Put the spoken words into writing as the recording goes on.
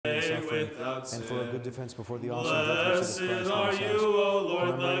suffering, and for a good defense before the awesome judgments of Christ are you, O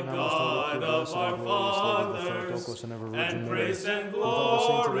Lord, the God of our fathers, and praised and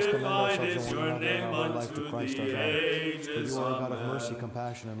glorified is your name unto the ages. For you are a God of mercy,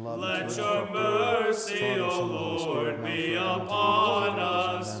 compassion, and love. Let your mercy, O Lord, be upon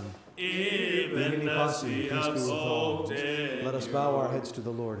us, even as we have exalted. Let us bow our heads to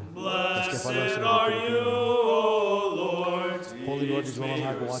the Lord. Blessed are you, O Lord. Holy Lord, you dwell on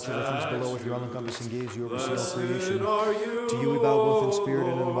high, but watch over things below. With your all-encompassing gaze, you oversee all creation. To you we bow both in spirit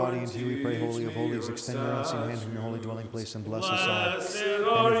and in body, and to you we pray, Holy of Holies. Extend your unseen hand from your holy dwelling place and bless us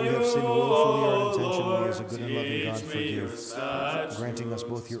all. And if we have sinned willfully or unintentionally, as a good and loving God, forgive, granting us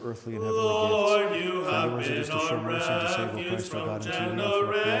both your earthly and heavenly gifts. For yours it is to show mercy and to save, O Christ our God, and to you we offer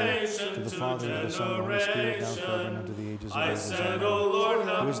glory, to the Father, and to the Son, and the Holy Spirit, now forever and unto the ages of ages.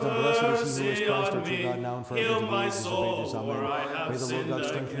 Amen. Wisdom, blessed is he who is Christ our true God, now and forever, to the ages of ages. Amen. May the Lord God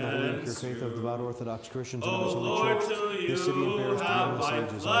strengthen the holy and pure faith of devout Orthodox Christians and of his holy church, this city and parish, to the endless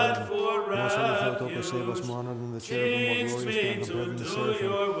ages. Amen. Most holy Theotokos, save us, more honored than the cherubim, more glorious beyond the brethren, the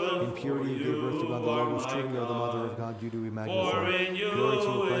seraphim. In purity you gave birth to God the Lord, whose truly are the mother of God. You do we magnify. Glory to you,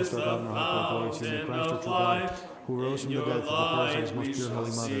 Christ our God, and our hope. Glory to you, Christ our true God, who rose from the dead for the prayers of his most pure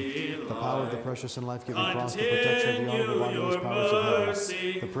holy mother, the power of the precious and life-giving cross, the protection of the honorable body and powers of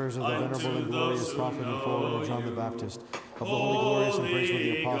heaven, the prayers of the venerable and glorious prophet and forerunner John the Baptist, of the holy, glorious, and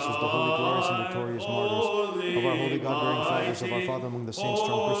praiseworthy apostles, the holy, glorious, and victorious martyrs, of our holy God-bearing fathers, of our Father among the saints,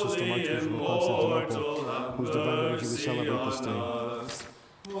 John Chrysostom, Archbishop of Constantinople, whose divine liturgy we celebrate this day.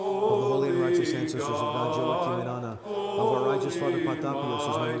 Of the holy and righteous ancestors of God, Joachim and Anna, of our righteous Father Patapios,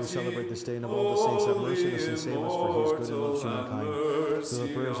 whose memory we celebrate this day, and of all the saints, have mercy on us and save us, for he is good and loves humankind. Through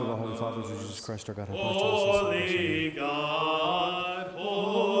the prayers of our holy fathers, of Jesus Christ our God, have mercy on us and Holy God,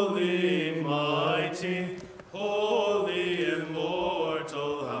 holy mighty, holy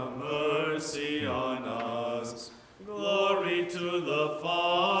immortal, have mercy on us. Glory to the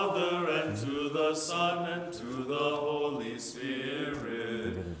Father, and to the Son, and to the Holy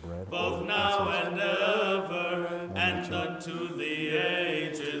Spirit, both now and ever, and unto the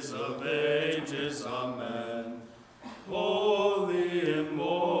ages of ages. Amen. Holy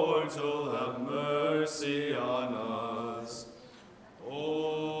immortal, have mercy on us.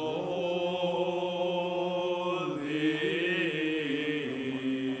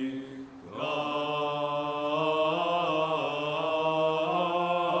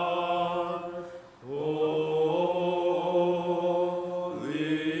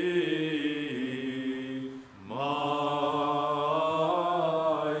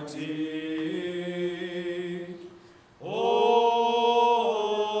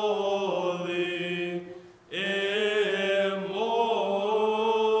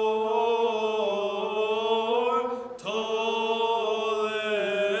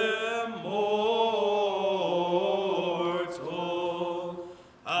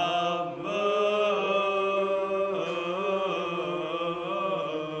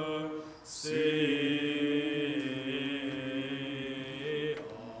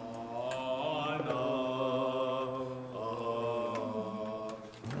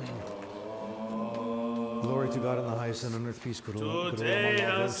 And on earth peace. Today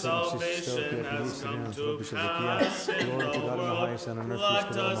a salvation has come to pass in the world.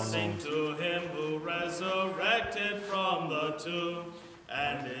 Let us sing to him who resurrected from the tomb,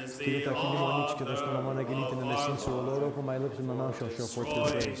 and is the author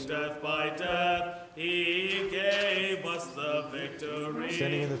destroying death by death. He gave us the victory.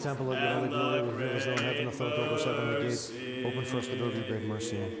 Standing in the temple of your holy glory, reveal as though in heaven a Theotokos heavenly gate. Open for us the door of your great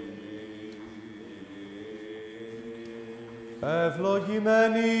mercy.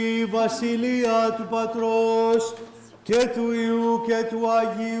 Ευλογημένη βασιλεία του Πατρός και του Υιού και του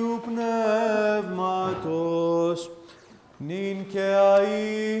Αγίου Πνεύματος, νυν και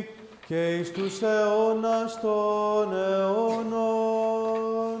αεί και εις τους αιώνας των αιώνων.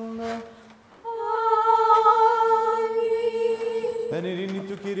 Αμήν. Εν ειρήνη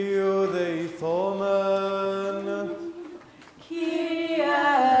του Κυρίου δεηθόμεν. Κύριε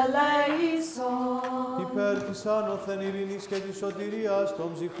ελέησον. Υπέρ της άνωθεν ειρήνης και της σωτηρίας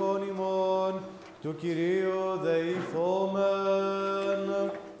των ψυχών ημών, του Κυρίου δεηθόμεν.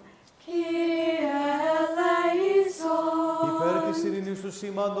 Κύριε ελέησον. Υπέρ της ειρήνης του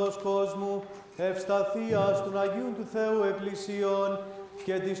σήμαντος κόσμου, ευσταθίας των Αγίων του Θεού Εκκλησιών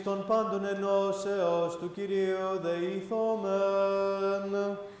και της των πάντων ενώσεως του Κυρίου δεηθόμεν.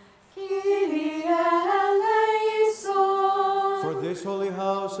 Κύριε ελέησον. For this holy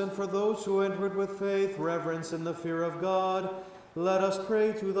house and for those who enter it with faith, reverence, and the fear of God, let us pray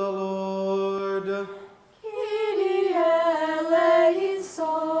to the Lord. Kyrie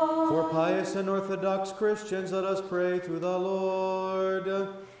eleison. For pious and Orthodox Christians, let us pray to the Lord.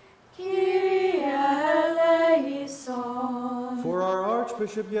 Kyrie eleison. For our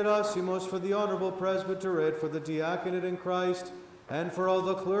Archbishop Gerasimos, for the honorable presbyterate, for the diaconate in Christ, and for all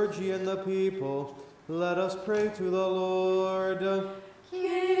the clergy and the people, let us pray to the Lord.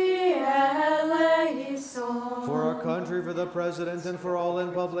 Kyrie eleison. For our country, for the president, and for all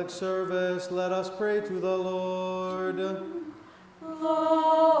in public service, let us pray to the Lord.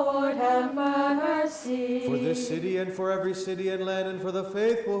 Lord, have mercy. For this city and for every city and land and for the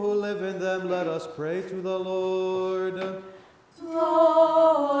faithful who live in them, let us pray to the Lord.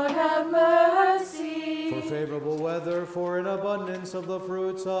 Lord, have mercy. For favorable weather, for an abundance of the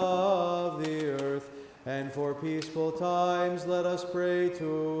fruits of the earth, and for peaceful times, let us pray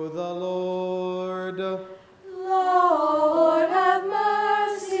to the Lord. Lord, have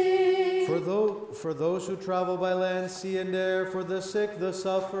mercy. For those who travel by land, sea, and air, for the sick, the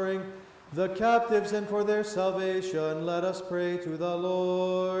suffering, the captives, and for their salvation, let us pray to the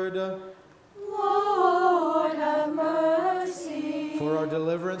Lord. Lord, have mercy. For our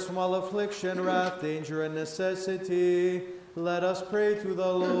deliverance from all affliction, wrath, danger, and necessity, let us pray to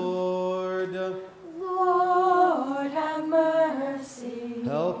the Lord. Lord, have mercy.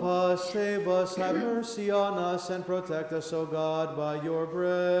 Help us, save us, have mercy on us, and protect us, O God, by your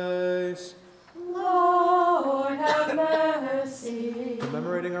grace. Lord, have mercy.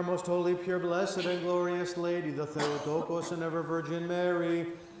 Commemorating our most holy, pure, blessed, and glorious Lady, the Theotokos and ever Virgin Mary,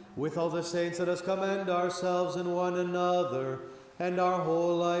 with all the saints, let us commend ourselves and one another, and our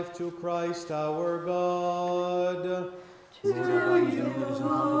whole life to Christ our God. To Lord, you,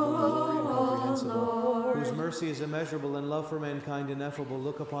 Lord. whose mercy is immeasurable and love for mankind ineffable,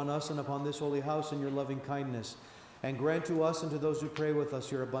 look upon us and upon this holy house in your loving kindness, and grant to us and to those who pray with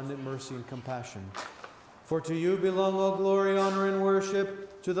us your abundant mercy and compassion. For to you belong all glory, honor, and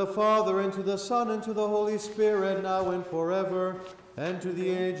worship, to the Father, and to the Son, and to the Holy Spirit, now and forever, and to the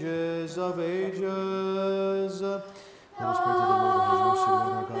ages of ages. Let us pray to the Lord and have mercy,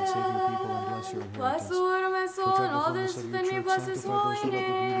 Lord our God, save your people and bless your inheritance. Bless the Lord, O my soul, and all that is within me, bless his holy the beauty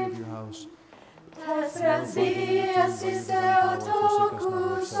name. of your house. Tes gracias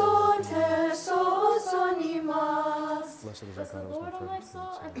Theotokos, soter sos animas. Blessed is Bless the Lord, O my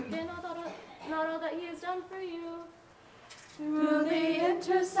soul, and forget not all that he has done for you. Through the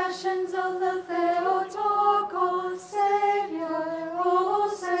intercessions of the Theotokos, Savior, oh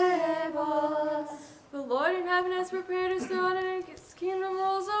save us. The Lord in heaven has prepared his throne, and his kingdom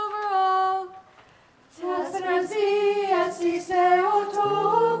rules over all. Tes gracias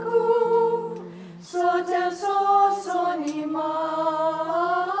Theotokos, soter sos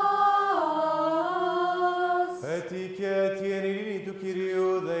animas. Έτι και την ειρήνη του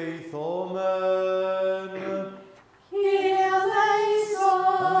Κυρίου δεηθόμεν. Kyrie eleison.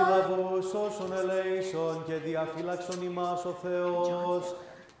 Αντιλαβούς όσων ελέησον και διαφύλαξον ημάς ο Θεός,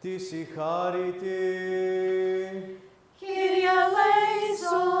 της η χάρητη. Kyrie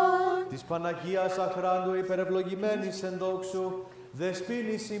eleison. Της Παναγίας αχράντου υπερευλογημένης εν δόξου,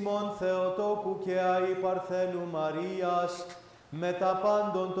 δεσποίνης ημών Θεοτόκου και Αΐ Παρθένου Μαρίας, με τα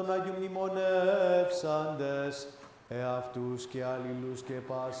πάντων των Αγίων μνημονεύσαντες, εαυτούς και αλληλούς και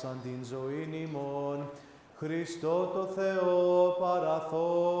πάσαν την ζωήν ημών, Χριστό το Θεό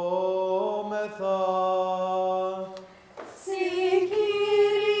παραθόμεθα.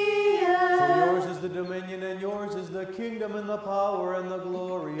 For yours is the dominion, and yours is the kingdom, and the power, and the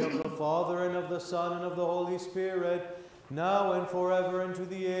glory of the Father, and of the Son, and of the Holy Spirit, now and forever, and to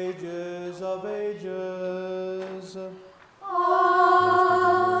the ages of ages.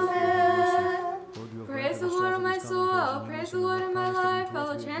 Amen. Praise the Lord, O my soul. Praise the Lord in my life. I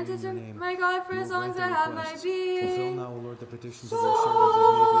will chant it to my God for as long as I have my Fulfill being. now, O Lord, the petitions of your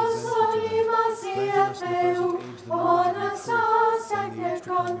servants as may be advanced to them. Granting us in the present age the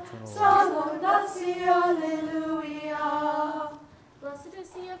knowledge of the truth and the age to come eternal. Blessed is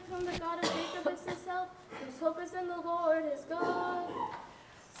he of whom the God of Jacob is his help, whose hope is in the Lord his God.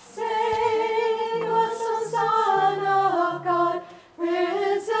 Sing us, O Son of God,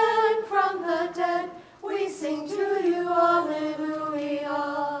 risen from the dead. We sing to you, Alleluia.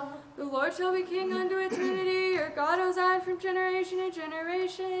 The Lord shall be king unto eternity, your God Hosanna from generation to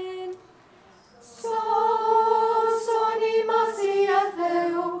generation. Sos animasia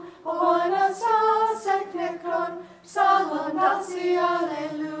Theu, onasas eknekron, salondasi,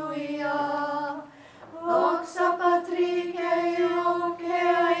 Alleluia. Doxa Patri και Υιό και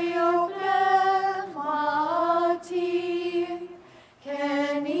Αγιο Πνεύματι, και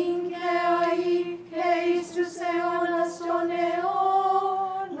νυν και αεί και εις τους αιώνας των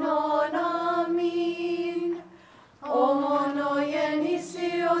αιώνων. Αμήν. Ο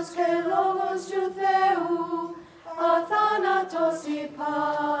μονογεννήσιος και Theos tu Theou, athanatos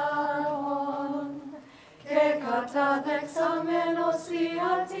iparon, και κατά δεξαμένος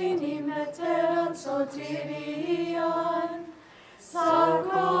διατείνει μετέραν σωτηρίαν,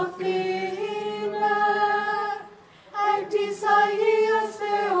 σαρκωθήνε εκ της Αγίας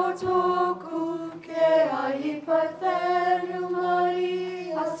Θεοτόκου και αϊπαρθένου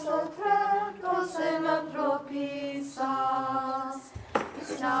Μαρίας σωτρέκτος εν ανθρωπίσας.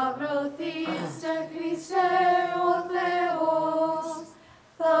 Σταυρωθήστε Χριστέ ο Θεός,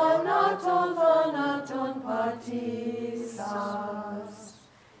 θανάτων πατήσας.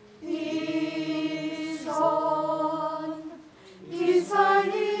 Ίσον της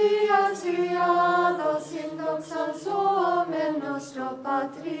Αγίας Τριάδος συνδόξαν σώμενος το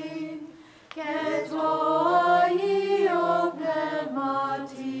Πατρίν και το Αγίο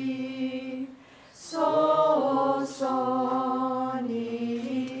Πνεύματι, σώσον ημάς.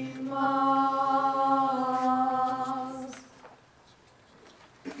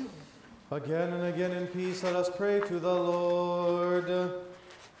 Again and again in peace, let us pray to the Lord.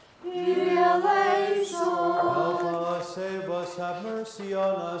 Help us, save us, have mercy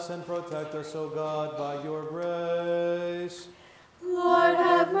on us, and protect us, O God, by your grace. Lord,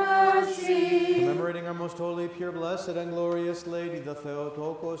 have mercy. Commemorating our most holy, pure, blessed, and glorious Lady, the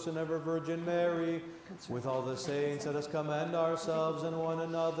Theotokos and ever Virgin Mary, with all the saints, let us commend ourselves and one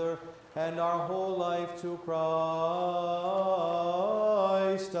another and our whole life to Christ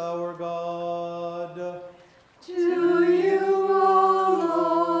our God. To you, O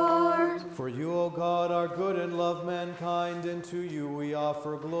Lord. For you, O God, are good and love mankind, and to you we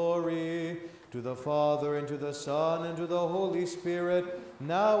offer glory, to the Father, and to the Son, and to the Holy Spirit,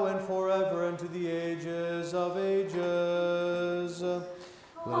 now and forever, and to the ages of ages.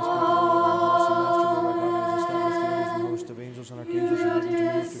 Let us pray to the Lord, our mercy, Master, Lord, our God, has established the orders and host of angels and archangels in heaven to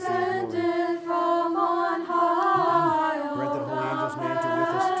minister to your glory. From on high, Grant that holy angels may enter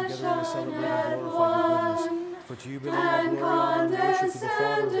with us, together we may celebrate and glorify your goodness. For to you belong all glory, honor, and worship, to the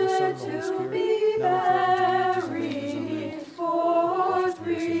Father, and the Son, and the Holy Spirit, now and forever, to the ages of ages. Amen. for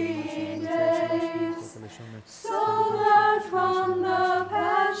 3 days, so that from the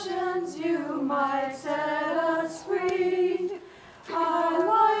passions you might set us free, our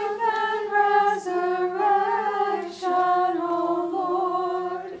life and resurrection, O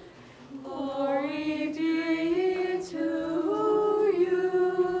Lord, glory be to you.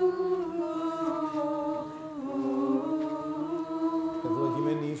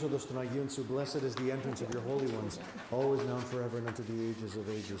 Ευλογημένη είσοδος των Αγίων σου, blessed is the entrance of your holy ones, always now and forever and unto the ages of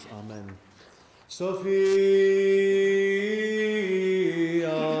ages. Amen. Sophia,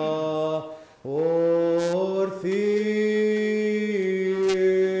 ορθή.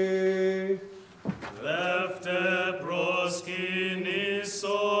 Δεύτε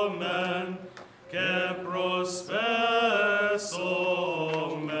προσκυνήσομεν και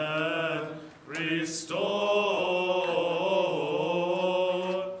προσπέσομεν Χριστό.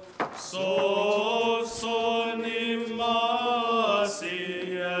 Σώσον ημάς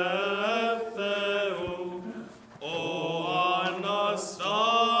Ιε Θεού, ο Αναστάς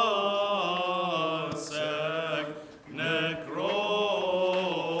εκ νεκρών,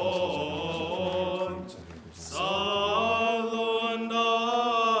 σάλλοντας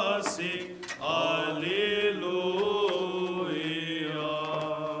η Αλληλούια.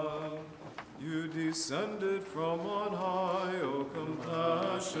 You descended from on high, O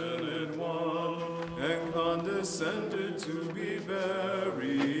compassionate one, and condescended to be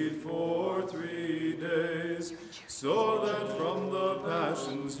buried for 3 days, so that from the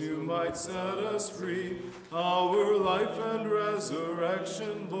passions you might set us free, our life and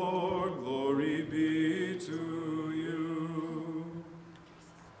resurrection, Lord, glory be to you.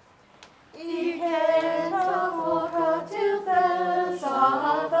 Ηκέτα φωκατήλθες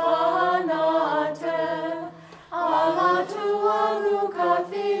αθανάτε, αλλά του άλλου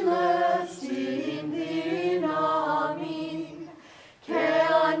καθήλες την δύναμη, και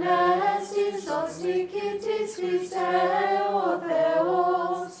ανέστης ως νικητής Χριστέ ο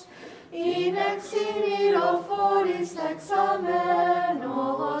Θεός, είναι ξυνηροφόρης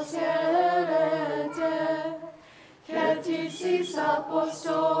εξαμένος χαίρετε, και της εις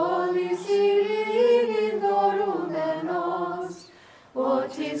Αποστόλης ειρήνην δωρούμενος,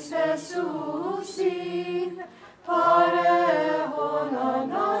 ότις θεσούσιν παρέχον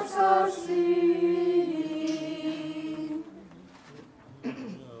Ανάστασιν.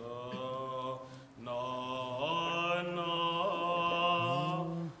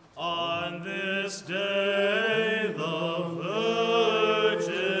 On this day the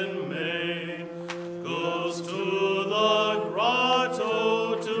Virgin Maid goes to the grotto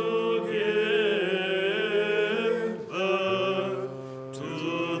to give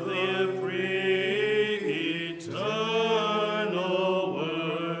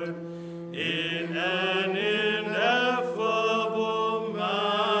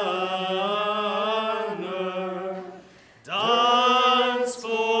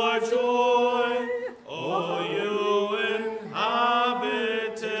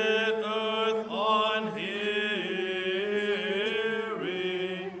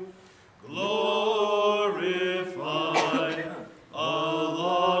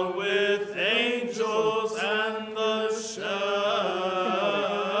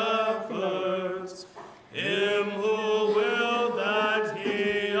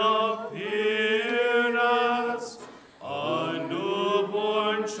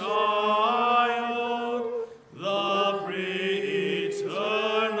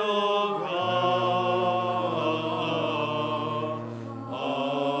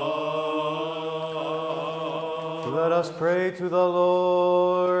Let us pray to the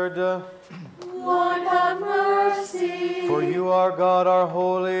Lord. Lord, have mercy. For you are God, are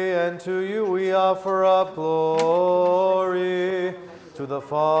holy, and to you we offer up glory. To the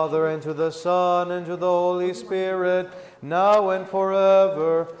Father, and to the Son, and to the Holy Spirit, now and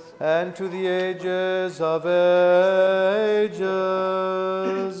forever, and to the ages of ages.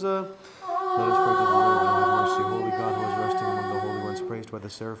 Let us pray to the Lord, and have mercy. Holy God, who is resting among the holy ones, praised by the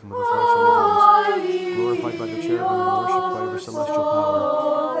seraphim with a thrice holy voice, glorified by the cherubim, and worshipped by every celestial power.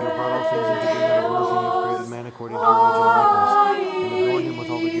 You have brought all things into being out of nothing. You have created man according to your image and likeness, and adorned him with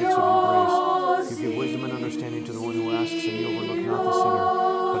all the gifts of your grace. You give wisdom and understanding to the one who asks, and you overlook not the sinner,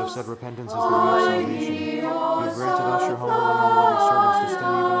 but have said repentance is the way of salvation. You have granted us, your humble and unworthy servants, to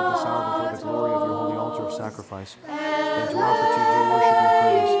stand even at this hour before the glory of your holy altar of sacrifice, and to offer to you your worship and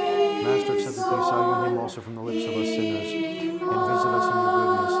praise. Master, accept the peace, your name also from the lips of us sinners, and visit us in your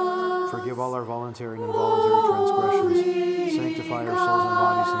goodness. Forgive all our voluntary and involuntary transgressions. Sanctify our souls and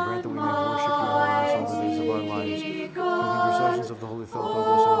bodies, and grant that we may worship you in holiness all the days of our lives. Through the intercessions of the Holy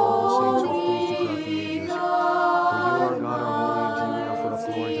Theotokos and of all the saints who have pleased you throughout the ages. For you are God, are holy, and to you we offer up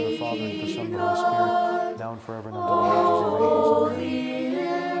glory to the Father, and to the Son, and the Holy Spirit, now and forever, and unto the ages of ages.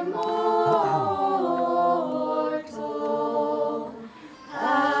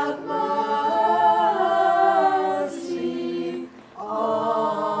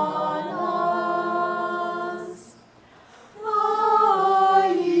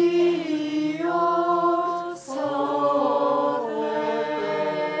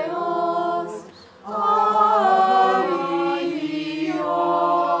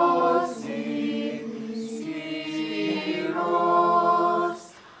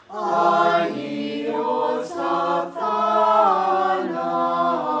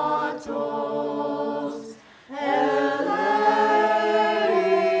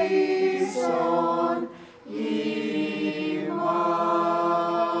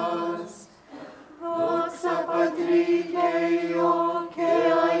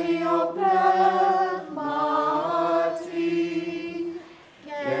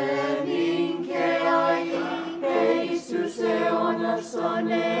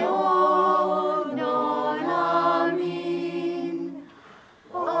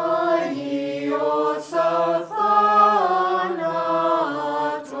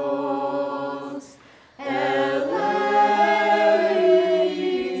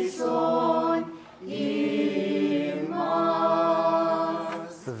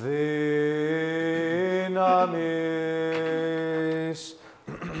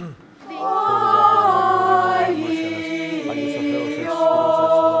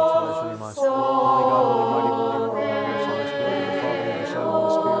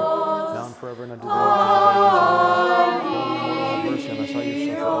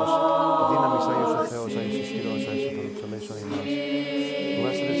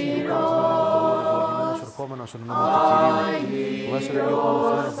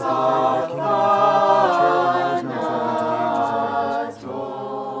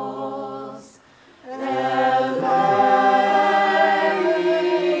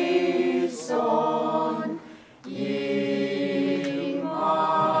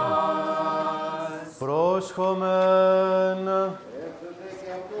 Amen.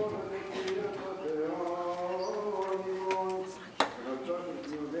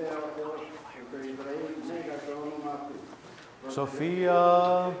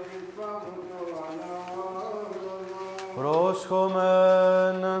 Sophia,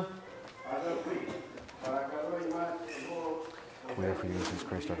 proschomen. We offer you, Jesus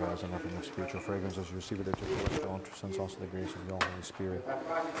Christ, our God, as a nothing of spiritual fragrance, as you receive it at your celestial altar, since also the grace of the Holy Spirit.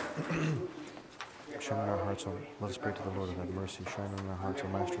 Shine in our hearts, O let us pray to the Lord and have mercy. Shine in our hearts, O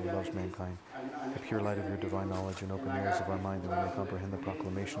Master who loves mankind. The pure light of your divine knowledge, and open the ears of our mind, that we may comprehend the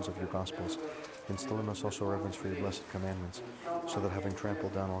proclamations of your gospels. Instill in us also reverence for your blessed commandments, so that having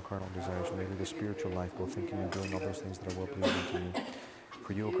trampled down all carnal desires, we may lead a spiritual life, both thinking and doing all those things that are well pleasing to you.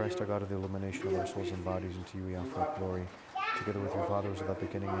 For you, O Christ, are God of the illumination of our souls and bodies, and to you we offer up glory, together with your Father, who was at the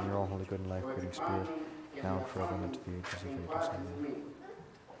beginning, and your all holy, good, and life-giving Spirit, now and forever, and unto the ages of ages. Amen.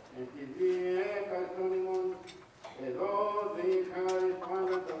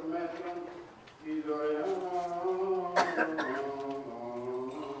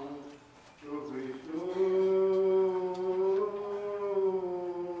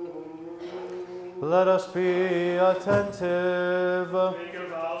 Let us be attentive. Make your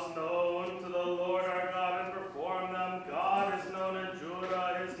vows known to the Lord our God and perform them. God is known in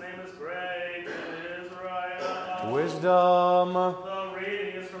Judah, his name is great in Israel. Wisdom. The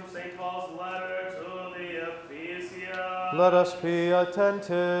reading is from St. Paul's letter to the Ephesians. Let us be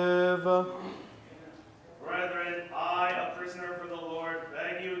attentive. Brethren,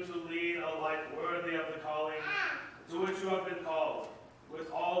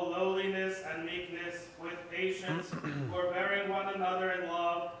 patience, forbearing one another in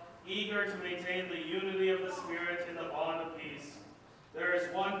love, eager to maintain the unity of the Spirit in the bond of peace. There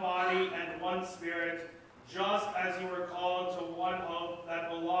is one body and one Spirit, just as you were called to one hope that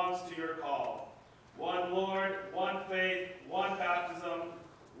belongs to your call. One Lord, one faith, one baptism,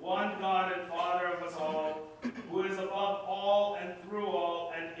 one God and Father of us all, who is above all and through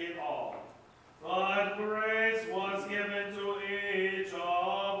all and in all. But grace was given to each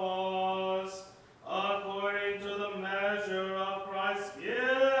of us according to the measure of Christ's gift.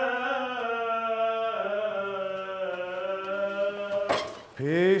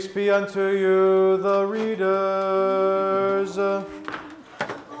 Peace be unto you, the readers.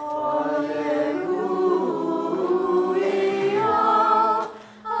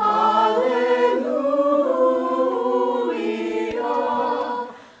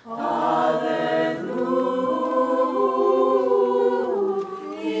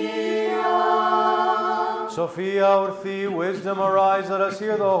 Sophia Orthi, wisdom arise, let us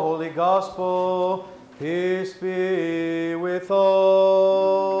hear the holy gospel. Peace be with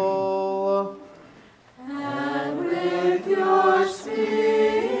all. And with your spirit.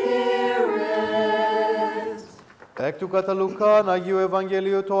 Εκ του κατά Λουκάν, Αγίου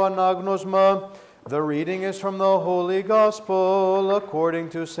Ευαγγελίου το ανάγνωσμα. The reading is from the Holy Gospel according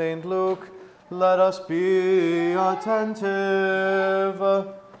to St. Luke. Let us be attentive.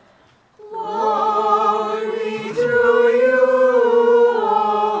 Glory to you,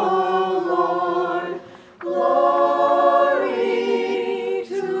 O Lord. Glory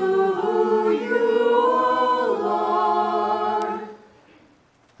to you, O Lord.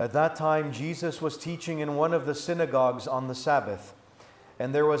 At that time, Jesus was teaching in one of the synagogues on the Sabbath.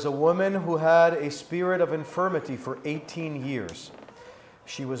 And there was a woman who had a spirit of infirmity for 18 years.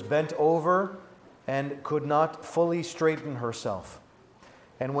 She was bent over and could not fully straighten herself.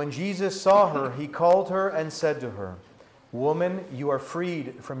 And when Jesus saw her, he called her and said to her, "Woman, you are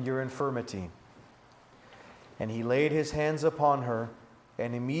freed from your infirmity." And he laid his hands upon her,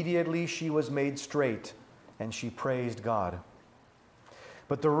 and immediately she was made straight, and she praised God.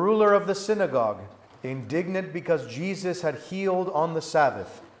 But the ruler of the synagogue, indignant because Jesus had healed on the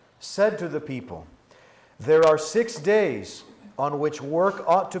Sabbath, said to the people, "There are 6 days on which work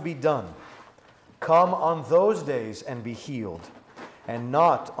ought to be done. Come on those days and be healed, and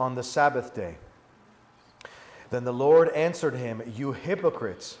not on the Sabbath day." Then the Lord answered him, "You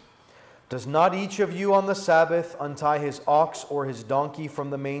hypocrites! Does not each of you on the Sabbath untie his ox or his donkey from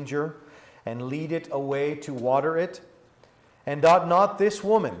the manger and lead it away to water it? And ought not this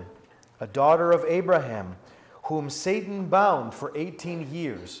woman, a daughter of Abraham, whom Satan bound for 18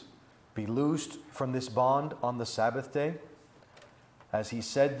 years, be loosed from this bond on the Sabbath day?" As he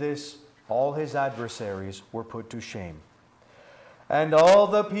said this, all his adversaries were put to shame. And all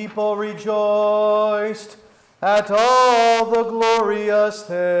the people rejoiced at all the glorious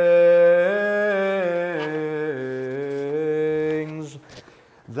things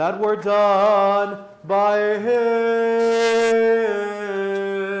that were done by him.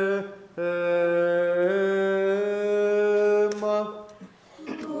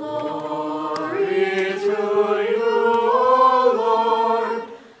 Glory to you, O Lord.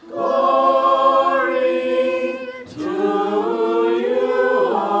 Glory to you, O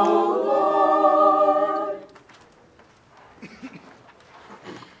Lord.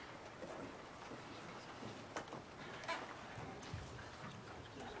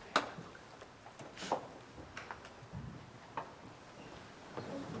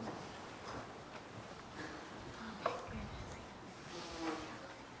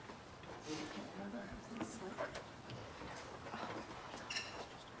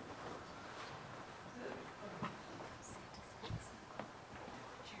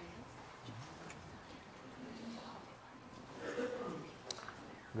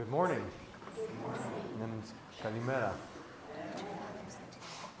 Good morning. And kalimera.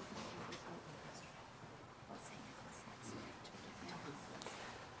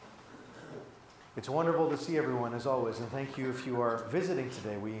 It's wonderful to see everyone as always, and thank you if you are visiting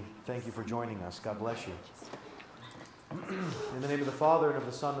today. We thank you for joining us. God bless you. In the name of the Father, and of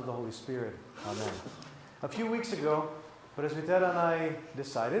the Son, and of the Holy Spirit. Amen. A few weeks ago, Presbytera and I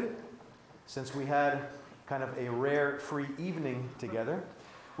decided, since we had kind of a rare free evening together,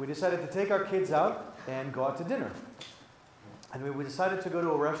 we decided to take our kids out and go out to dinner. And we decided to go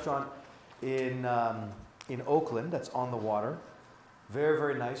to a restaurant in Oakland that's on the water. Very,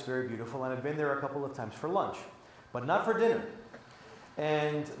 very nice, very beautiful. And I've been there a couple of times for lunch, but not for dinner.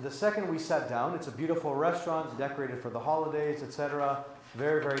 And the second we sat down, it's a beautiful restaurant, decorated for the holidays, etc.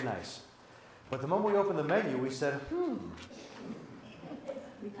 Very, very nice. But the moment we opened the menu, we said,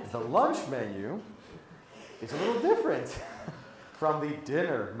 the lunch menu is a little different from the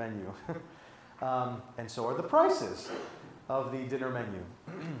dinner menu. And so are the prices of the dinner menu.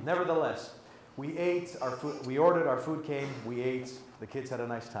 Nevertheless, we ate our food, we ordered, our food came, we ate, the kids had a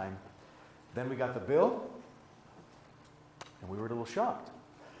nice time. Then we got the bill, and we were a little shocked.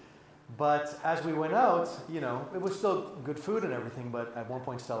 But as we went out, you know, it was still good food and everything, but at one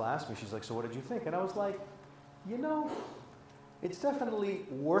point Stella asked me, she's like, so what did you think? And I was like, you know, it's definitely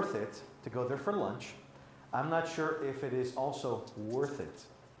worth it to go there for lunch. I'm not sure if it is also worth it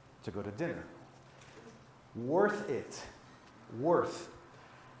to go to dinner. Worth it. Worth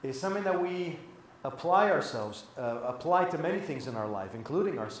is something that we apply to many things in our life,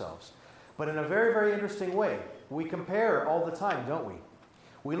 including ourselves. But in a very, very interesting way. We compare all the time, don't we?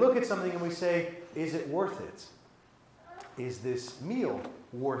 We look at something and we say, is it worth it? Is this meal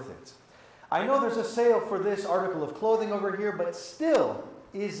worth it? I know there's a sale for this article of clothing over here, but still,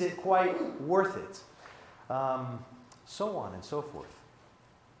 is it quite worth it? So on and so forth.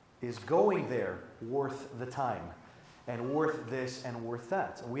 Is going there worth the time? And worth this and worth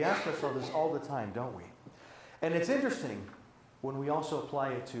that? We ask ourselves this all the time, don't we? And it's interesting when we also apply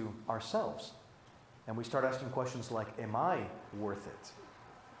it to ourselves. And we start asking questions like, am I worth it?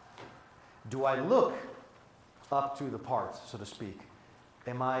 Do I look up to the part, so to speak?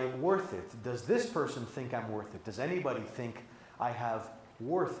 Am I worth it? Does this person think I'm worth it? Does anybody think I have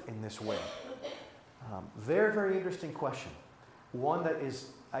worth in this way? Very, very interesting question. One that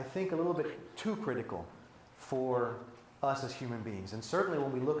is, I think, a little bit too critical for us as human beings. And certainly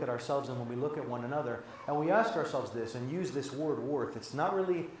when we look at ourselves and when we look at one another, and we ask ourselves this and use this word worth, it's not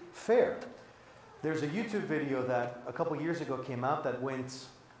really fair. There's a YouTube video that a couple years ago came out that went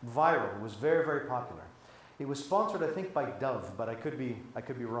viral. It was very, very popular. It was sponsored, I think, by Dove, but I could be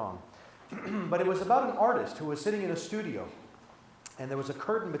wrong. But it was about an artist who was sitting in a studio, and there was a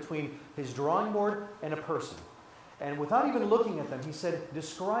curtain between his drawing board and a person. And without even looking at them, he said,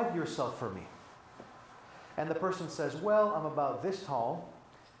 describe yourself for me. And the person says, well, I'm about this tall,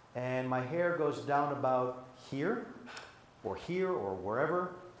 and my hair goes down about here, or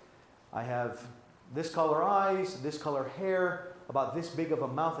wherever. I have this color eyes, this color hair, about this big of a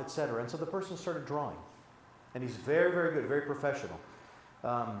mouth, etc. And so the person started drawing. And he's very, very good, very professional.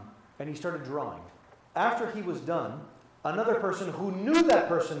 And he started drawing. After he was done, another person who knew that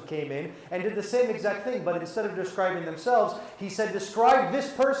person came in and did the same exact thing, but instead of describing themselves, he said, describe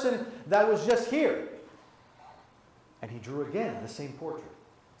this person that was just here. And he drew again the same portrait.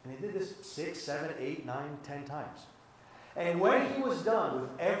 And he did this 6, 7, 8, 9, 10 times. And when he was done with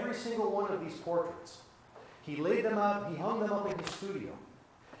every single one of these portraits, he laid them out, he hung them up in his studio.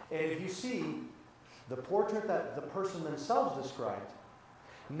 And if you see the portrait that the person themselves described,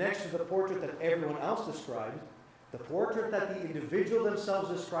 next to the portrait that everyone else described, the portrait that the individual themselves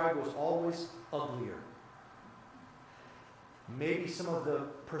described was always uglier. Maybe some of the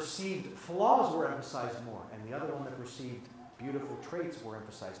perceived flaws were emphasized more, and the other one, the perceived beautiful traits, were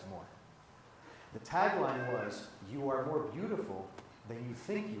emphasized more. The tagline was, you are more beautiful than you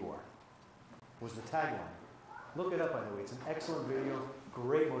think you are, was the tagline. Look it up, by the way. It's an excellent video,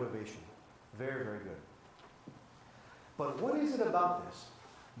 great motivation. Very, very good. But what is it about this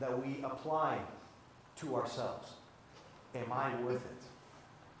that we apply to ourselves? Am I worth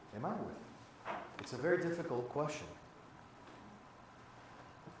it? Am I worth it? It's a very difficult question.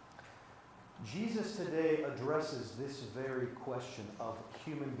 Jesus today addresses this very question of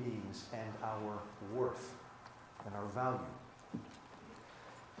human beings and our worth and our value.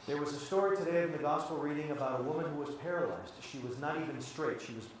 There was a story today in the gospel reading about a woman who was paralyzed. She was not even straight.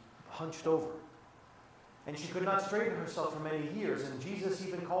 She was hunched over. And she could not straighten herself for many years. And Jesus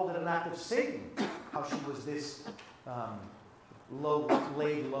even called it an act of Satan, how she was this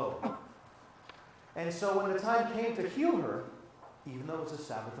laid low. And so when the time came to heal her, even though it was a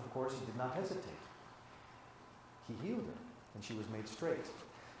Sabbath, of course, he did not hesitate. He healed her, and she was made straight.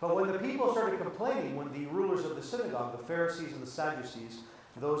 But when the people started complaining, when the rulers of the synagogue, the Pharisees and the Sadducees,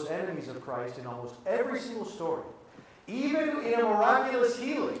 those enemies of Christ in almost every single story, even in a miraculous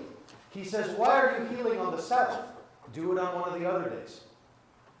healing, he says, why are you healing on the Sabbath? Do it on one of the other days.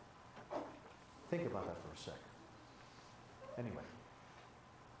 Think about that for a second. Anyway.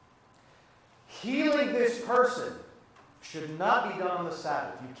 Healing this person should not be done on the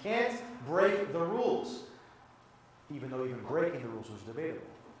Sabbath. You can't break the rules, even though even breaking the rules was debatable.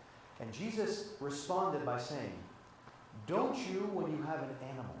 And Jesus responded by saying, don't you, when you have an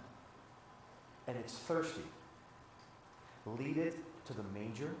animal and it's thirsty, lead it to the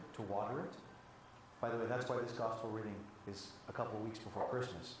manger to water it? By the way, that's why this gospel reading is a couple of weeks before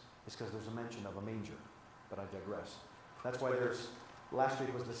Christmas. It's because there's a mention of a manger, but I digress. That's why there's Last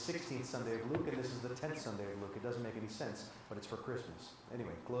week was the 16th Sunday of Luke, and this is the 10th Sunday of Luke. It doesn't make any sense, but it's for Christmas.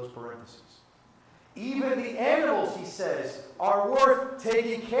 Anyway, close parentheses. Even the animals, he says, are worth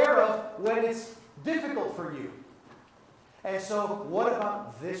taking care of when it's difficult for you. And so, what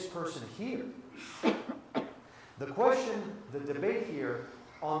about this person here? The question, the debate here,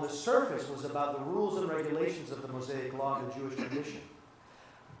 on the surface was about the rules and regulations of the Mosaic Law and the Jewish tradition.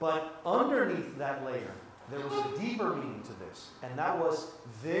 But underneath that layer, there was a deeper meaning to this, and that was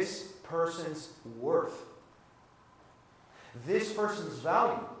this person's worth. This person's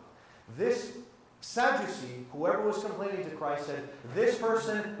value. This Sadducee, whoever was complaining to Christ, said, this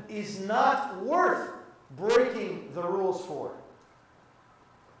person is not worth breaking the rules for.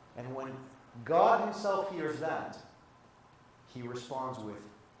 And when God himself hears that, he responds with,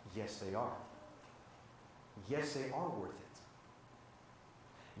 yes, they are. Yes, they are worth it.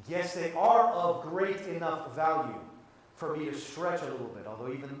 Yes, they are of great enough value for me to stretch a little bit,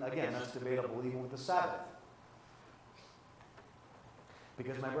 although even, again, that's debatable even with the Sabbath.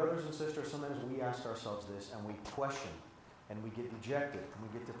 Because my brothers and sisters, sometimes we ask ourselves this and we question and we get dejected and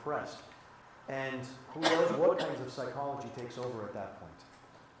we get depressed. And who knows what kinds of psychology takes over at that point.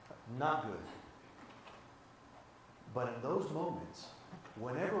 Not good. But in those moments,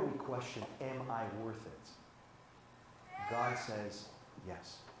 whenever we question, am I worth it? God says,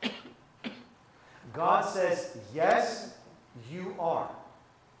 yes. God says, yes, you are.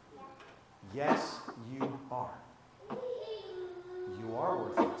 Yes, you are. You are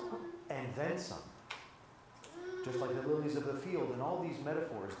worth it. And then some. Just like the lilies of the field and all these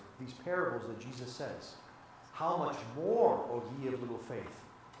metaphors, these parables that Jesus says. How much more, O ye of little faith?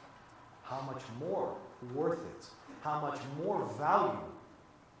 How much more worth it? How much more value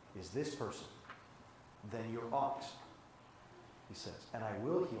is this person than your ox? He says. And I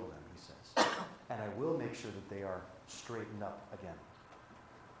will heal them, he says. And I will make sure that they are straightened up again.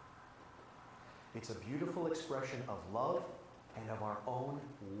 It's a beautiful expression of love and of our own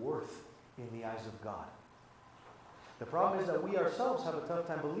worth in the eyes of God. The problem is that we ourselves have a tough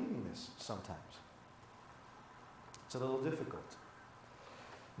time believing this sometimes. It's a little difficult.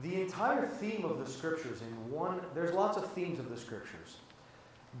 The entire theme of the scriptures there's lots of themes of the scriptures,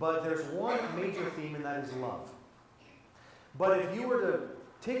 but there's one major theme, and that is love. But if you were to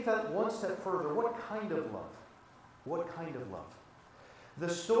take that one step further, what kind of love? What kind of love? The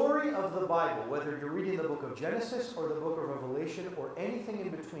story of the Bible, whether you're reading the book of Genesis or the book of Revelation or anything in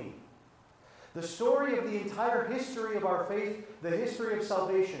between, the story of the entire history of our faith, the history of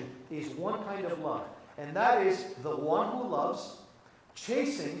salvation, is one kind of love. And that is the one who loves,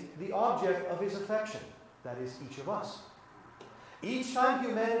 chasing the object of his affection. That is each of us. Each time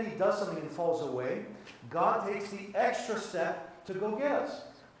humanity does something and falls away, God takes the extra step to go get us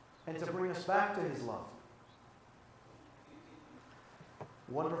and to bring us back to his love.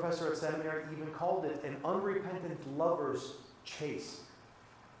 One professor at seminary even called it an unrepentant lover's chase.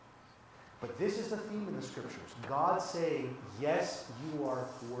 But this is the theme in the scriptures. God saying, yes, you are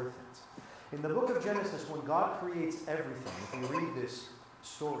worth it. In the book of Genesis, when God creates everything, if you read this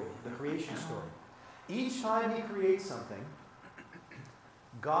story, the creation story, each time he creates something,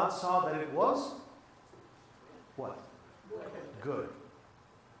 God saw that it was what? Good.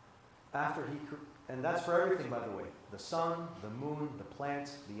 And that's for everything, by the way. The sun, the moon, the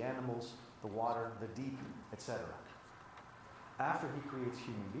plants, the animals, the water, the deep, etc. After he creates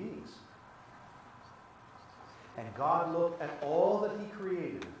human beings, and God looked at all that he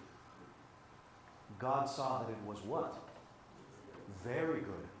created, God saw that it was what? Very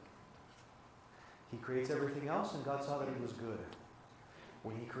good. He creates everything else, and God saw that it was good.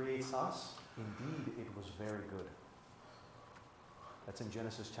 When he creates us, indeed it was very good. That's in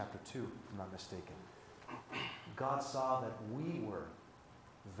Genesis chapter 2, if I'm not mistaken. God saw that we were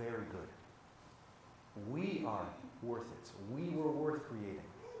very good. We are worth it. We were worth creating.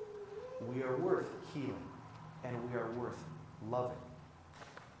 We are worth healing. And we are worth loving.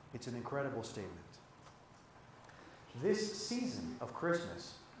 It's an incredible statement. This season of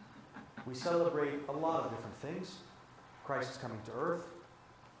Christmas, we celebrate a lot of different things. Christ is coming to earth,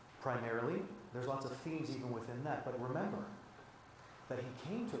 primarily. There's lots of themes even within that. But remember that he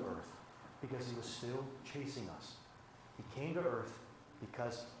came to earth because he was still chasing us. He came to earth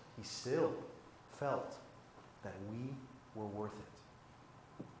because he still felt that we were worth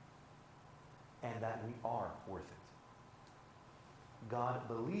it. And that we are worth it. God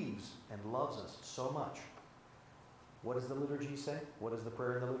believes and loves us so much. What does the liturgy say? What is the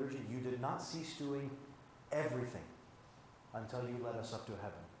prayer in the liturgy? You did not cease doing everything until you led us up to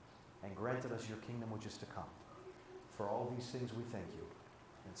heaven and granted us your kingdom which is to come. For all these things we thank you,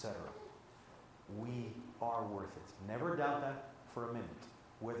 etc. We are worth it. Never doubt that. for a minute,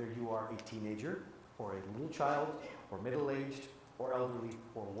 whether you are a teenager or a little child or middle-aged or elderly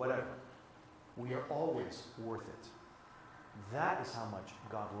or whatever. We are always worth it. That is how much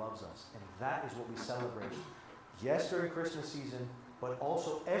God loves us, and that is what we celebrate. Yes, during Christmas season, but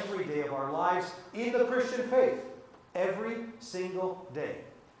also every day of our lives in the Christian faith. Every single day.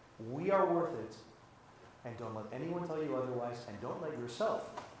 We are worth it. And don't let anyone tell you otherwise, and don't let yourself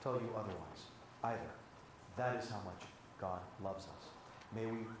tell you otherwise either. That is how much God loves us. May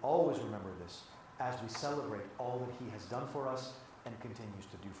we always remember this as we celebrate all that He has done for us and continues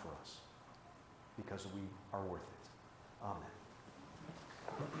to do for us, because we are worth it. Amen.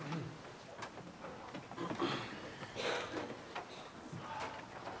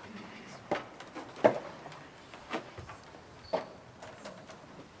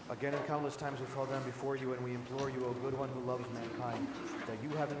 Again and countless times we fall down before you, and we implore you, O good one who loves mankind, that you,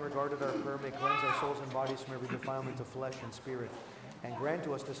 having regarded our prayer, may cleanse our souls and bodies from every defilement of flesh and spirit, and grant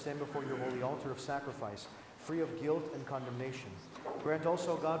to us to stand before your holy altar of sacrifice, free of guilt and condemnation. Grant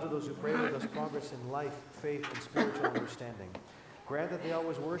also, God, to those who pray with us progress in life, faith, and spiritual understanding. Grant that they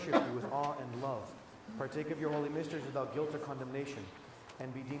always worship you with awe and love, partake of your holy mysteries without guilt or condemnation,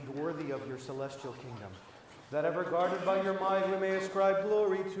 and be deemed worthy of your celestial kingdom. That ever guarded by your might we may ascribe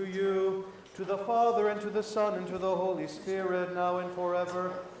glory to you, to the Father, and to the Son, and to the Holy Spirit, now and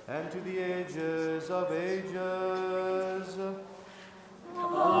forever, and to the ages of ages. Amen.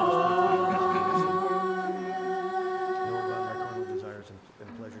 Lord, by our carnal desires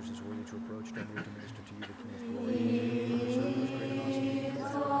and pleasures is worthy to approach, and to minister to you, the King of glory. For the servant was great and awesome, and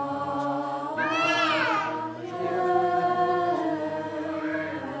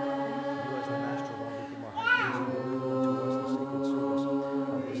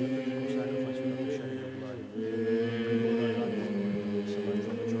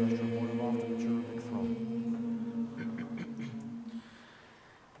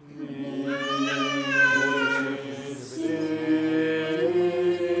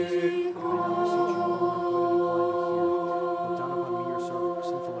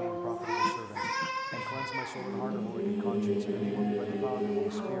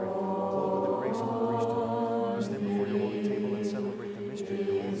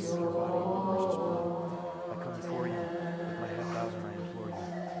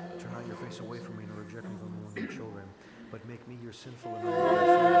you have sinful and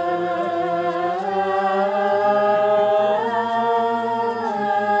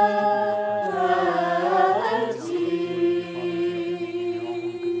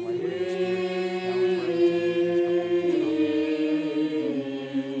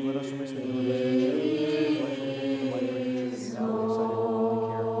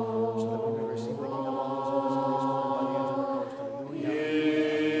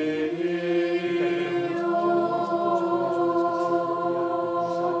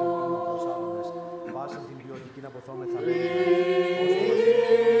Amen.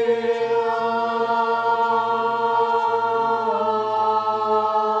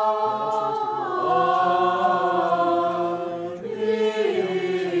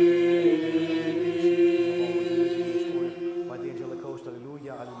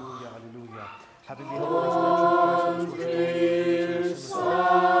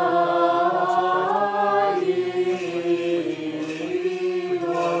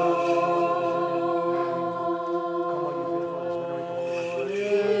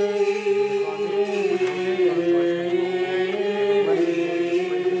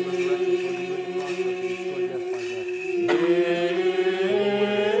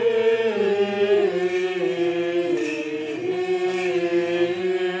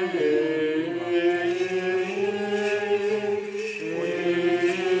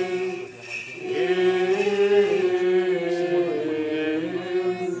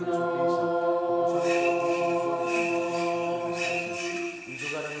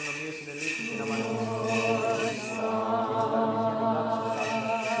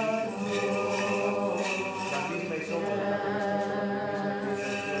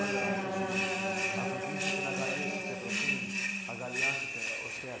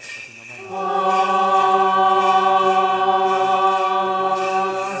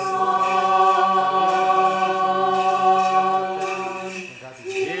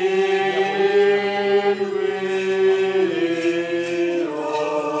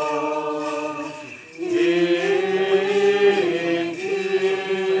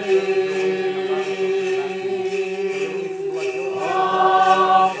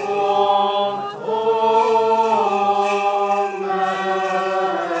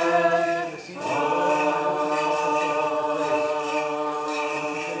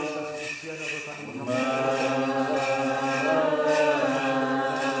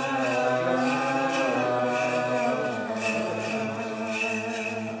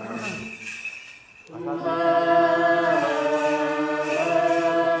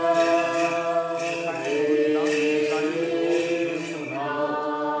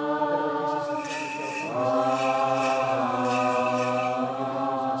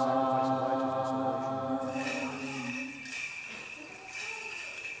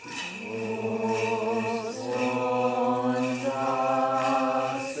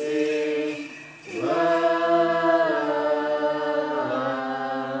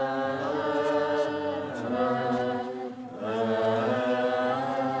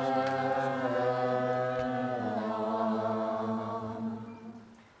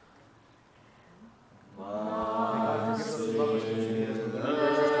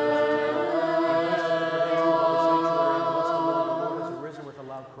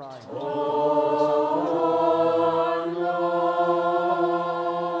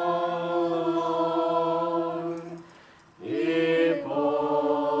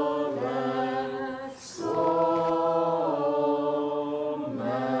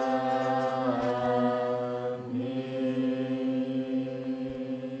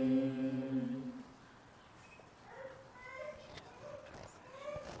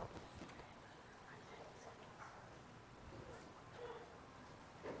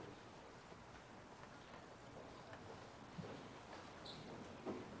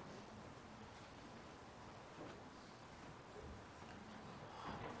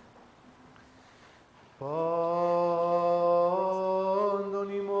 Πάντων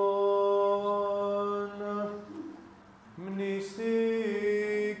ημών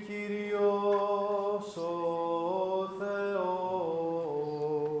μνηστή Κύριος ο Θεός,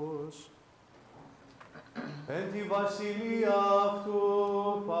 εν τη βασιλεία αυτού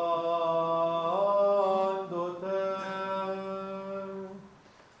πάντοτε,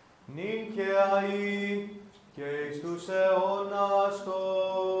 νυν και αεί και εις τους αιώνας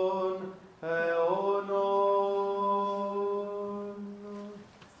των αιώνων.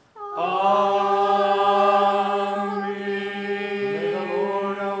 May the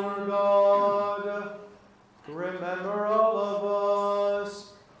Lord our God remember all of us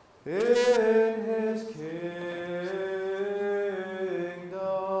in His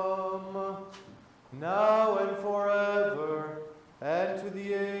kingdom, now and forever, and to the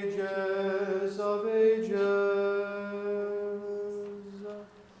ages of ages.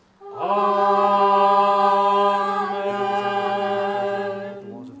 Amen. The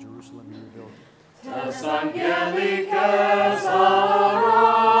walls of Jerusalem be rebuilt. Tes angelices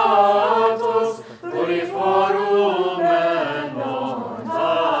oratus, pluriforum enontas,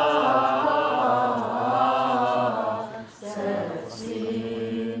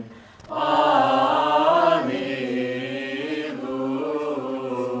 in Alleluia.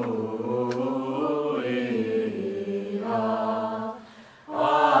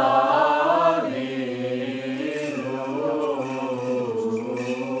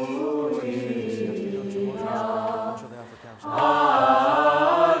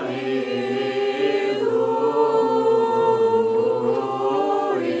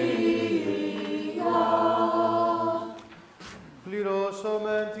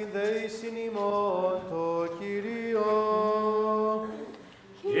 Πληρώσομεν την δεήσιν ημών το Κυρίο.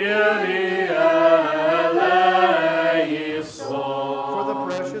 Kyrie eleison. For the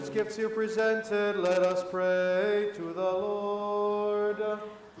precious gifts you presented, let us pray to the Lord.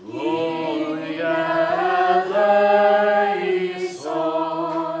 Kyrie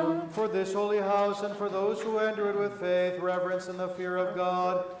eleison. For this holy house and for those who enter it with faith, reverence, and the fear of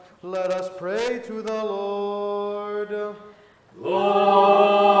God, let us pray to the Lord.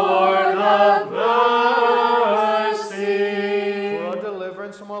 Lord, have mercy. For our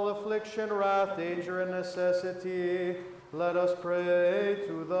deliverance from all affliction, wrath, danger, and necessity, let us pray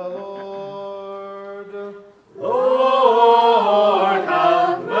to the Lord. Lord,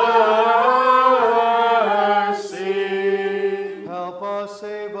 have mercy. Help us,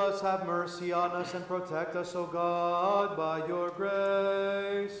 save us, have mercy on us, and protect us, O God, by your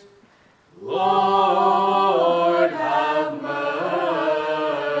grace. Lord, have That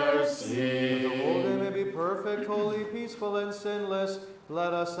mercy. the whole day may be perfect, holy, peaceful, and sinless,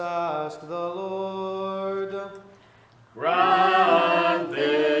 let us ask the Lord. Grant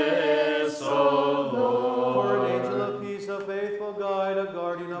this, O For an angel Lord. of peace, a faithful guide, a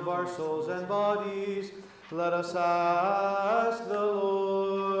guardian of our souls and bodies, let us ask the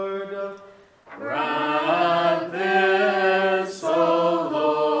Lord. Grant this, O For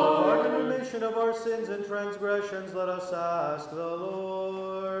pardon and Lord. remission of our sins and transgressions, let us ask the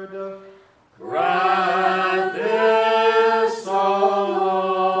Lord. Grant this, O For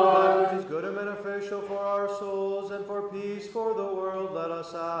that Lord. which is good and beneficial for our souls and for peace for the world, let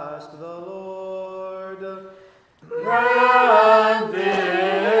us ask the Lord. Grant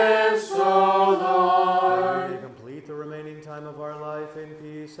this, O Lord. To complete the remaining time of our life in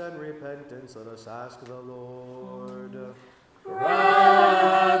peace and repentance, let us ask the Lord.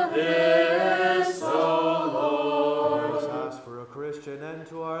 Grant this, O Let Lord. us ask for a Christian end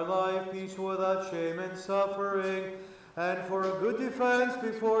to our life, peace without shame and suffering, and for a good defense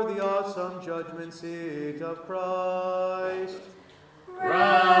before the awesome judgment seat of Christ.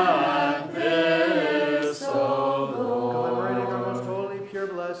 Grant this, O Commemorating our Lord. most holy, pure,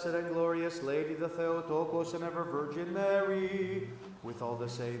 blessed, and glorious Lady, the Theotokos and ever Virgin Mary, with all the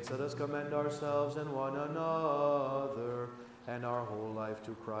saints, let us commend ourselves and one another and our whole life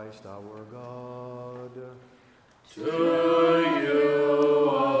to Christ our God. To you,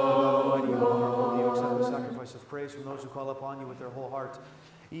 Almighty, O O Lord, you accept the Lord. sacrifice of praise from those who call upon you with their whole heart.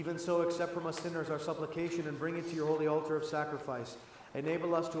 Even so, accept from us sinners our supplication and bring it to your holy altar of sacrifice.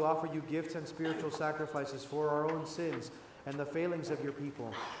 Enable us to offer you gifts and spiritual sacrifices for our own sins and the failings of your people.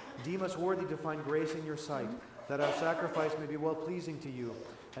 Deem us worthy to find grace in your sight, that our sacrifice may be well-pleasing to you,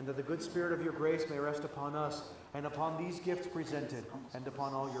 and that the good spirit of your grace may rest upon us and upon these gifts presented and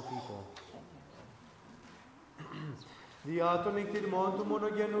upon all your people. Διά των εκτιμών του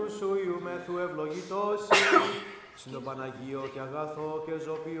μονογενού σου ιουμεθού ευλογητός στον Παναγίο και αγαθό και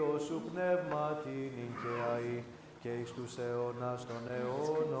ζωπιό σου πνεύμα την και αεί και εις τους αιώνας των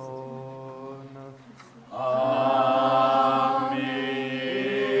αιώνων.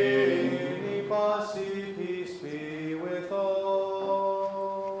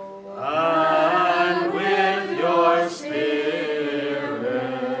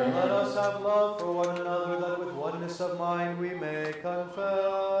 of mind we may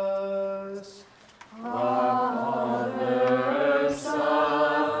confess. Father,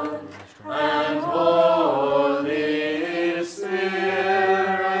 Son, and Holy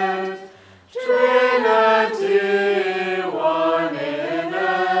Spirit, Trinity, one in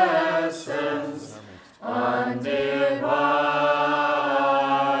essence, undivided.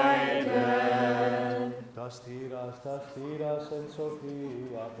 Ταστήρας εν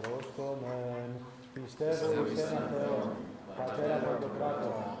σοφία προσκομεν, πιστεύω εις ένα Θεό, Πατέρα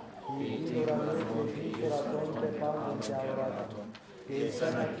Παντοκράτορα, ποιητή ουρανών και γη κερατών και πάντων και αοράτων, και εις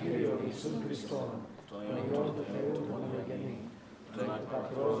ένα Κύριο Ιησούν Χριστόν, τον Υιόν του Θεού τον μονογενή, τον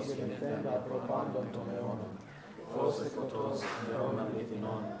εκπατρός γεννηθέντα προπάντων των αιώνων, φως εκ φωτός Θεών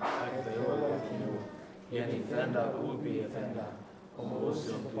αληθινών, εκ Θεού αληθινού, γεννηθέντα ούμπι εθέντα,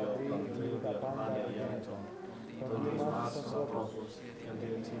 ομοούσιον του Πατρίου τα πάντα γέννητον, τον ημάς τους ανθρώπους, και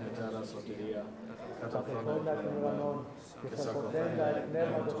διετείνεται σωτηρία, καταφρόντα των ουρανών, και σαρκωθέντα εκ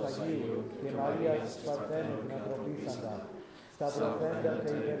πνεύματος Αγίου, και Μαρίας της Παρθένου την ανθρωπίσαντα, σταυρωθέντα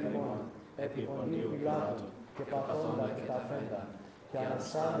και υπερημών, επί Ποντίου Πιλάτου, και παθόντα και ταφέντα, και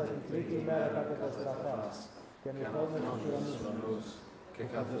αναστάντα την τρίτη ημέρα κατεστραφάς, και μυθόμεν τους ουρανούς, και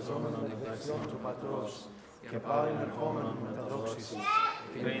καθεζόμενον εκ δεξιών του Πατρός, και πάλιν ερχόμενον με τα δόξης,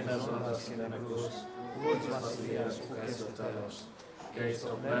 κρίνοντας και νεκρούς, ούς βασιλείας που και στο τέλος, και εις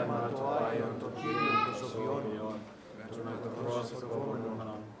το πνεύμα το Άγιον των Κύριων προσωπιών, των εκπρόσωπων,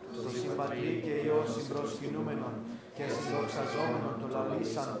 των συμπατρί και Υιός συμπροσκυνούμενων, και συνδοξαζόμενων των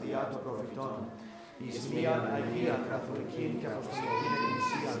λαλήσαν διά των προφητών, εις μίαν Αγίαν Καθολικήν και Αποστολικήν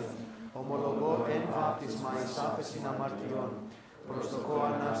Εκκλησίαν, ομολογώ εν βάπτισμα εις άφεσιν αμαρτιών, προσδοκώ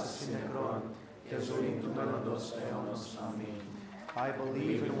Ανάσταση νεκρών, και ζωή του μέλλοντος αιώνος. Αμήν. I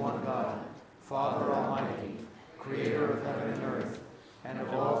believe in one God, Father Almighty, Creator of heaven and earth, and of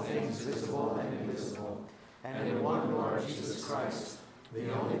all things visible and invisible, and in one Lord Jesus Christ, the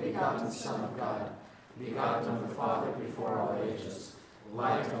only begotten Son of God, begotten of the Father before all ages,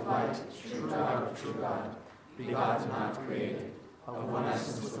 light of light, true God of true God, begotten, not created, of one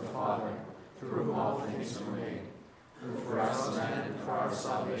essence with the Father, through whom all things were made, who for us men and for our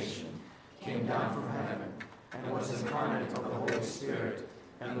salvation came down from heaven, and was incarnate of the Holy Spirit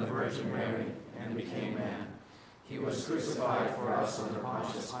and the Virgin Mary, and became man. He was crucified for us under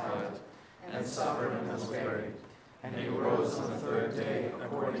Pontius Pilate, and suffered and was buried, and he rose on the third day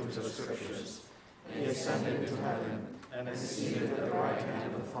according to the Scriptures. He ascended into heaven, and is seated at the right hand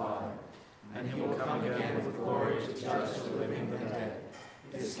of the Father. And he will come again with glory to judge the living and the dead.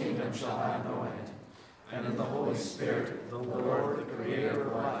 His kingdom shall have no end. And in the Holy Spirit, the Lord, the Creator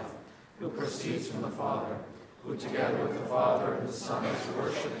of life, who proceeds from the Father, who together with the Father and the Son is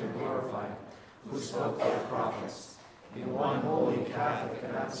worshipped and glorified, who spoke through the prophets, in one holy Catholic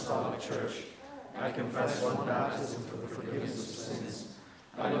and Apostolic Church, I confess one baptism for the forgiveness of sins.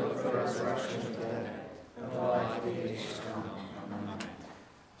 I look for the resurrection of the dead and the life of the age to come. Amen.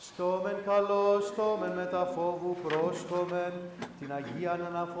 Στόμεν καλώς, στόμεν μετά φόβου πρόσκομεν, την Αγίαν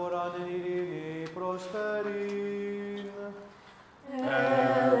αναφοράν εν ειρήνη προσφέρειν.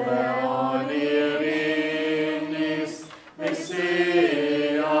 Ελεον ειρήνης,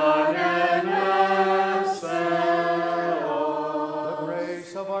 Μεσσίαν εν έσεως. The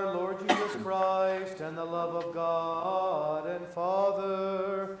grace of our Lord Jesus Christ, and the love of God and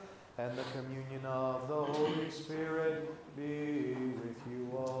Father, and the communion of the Holy Spirit be with you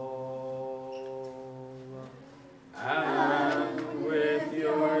all. And with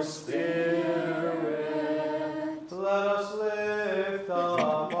your spirit. Let us lift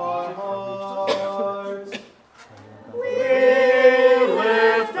up our hearts. We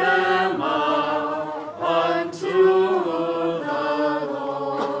lift them up unto the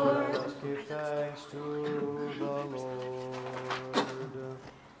Lord. Let us give thanks to the Lord.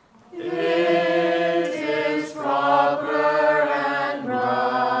 It is proper and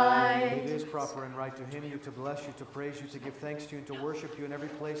right. It is proper and right to hymn you, to bless you, to praise you, to give thanks to you, and to worship you in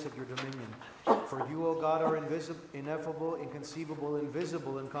every place of your dominion. For you, O God, are ineffable, inconceivable,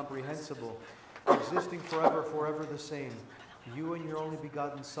 invisible, incomprehensible, existing forever, forever the same. You and your only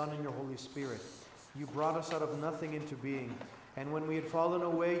begotten Son and your Holy Spirit. You brought us out of nothing into being, and when we had fallen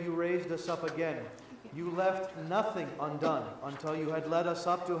away, you raised us up again. You left nothing undone until you had led us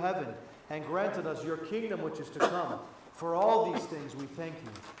up to heaven and granted us your kingdom which is to come. For all these things we thank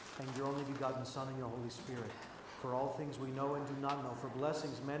you, and your only begotten Son and your Holy Spirit. For all things we know and do not know, for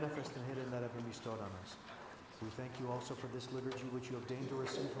blessings manifest and hidden that have been bestowed on us. We thank you also for this liturgy which you have deigned to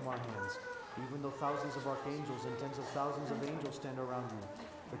receive from our hands, even though thousands of archangels and tens of thousands of angels stand around you,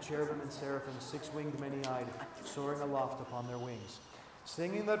 the cherubim and seraphim, six-winged, many-eyed, soaring aloft upon their wings.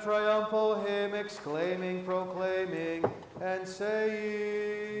 Singing the triumphal hymn, exclaiming, proclaiming, and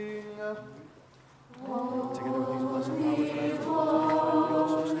saying. Together with these blessed powers and we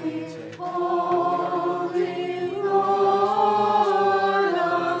also stand and say, Holy Lord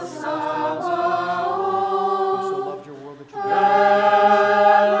of Sabaoth, who so loved your world that you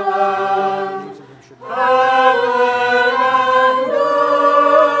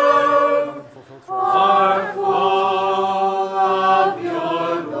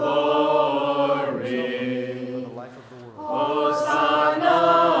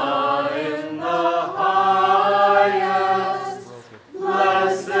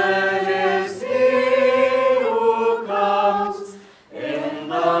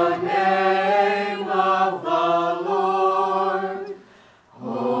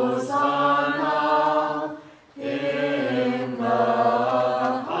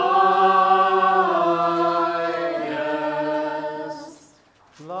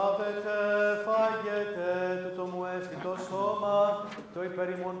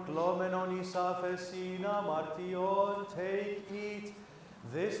take, eat.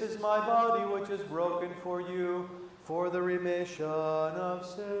 This is my body which is broken for you for the remission of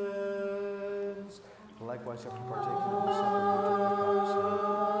sins. Likewise, after partaking of the supper,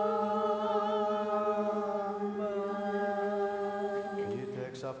 you take the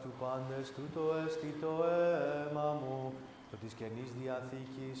cup, saying, αυτού πάντες τούτο εστι το αίμα μου, το της Καινής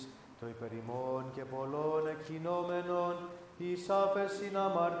Διαθήκης, το υπερημών και πολλών εκκοινόμενων, εις άφεσιν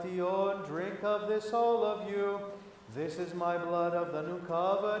αμαρτιών, drink of this all of you. This is my blood of the new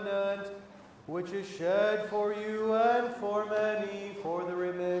covenant, which is shed for you and for many for the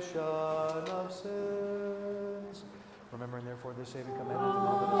remission of sins. Remembering therefore this saving commandment and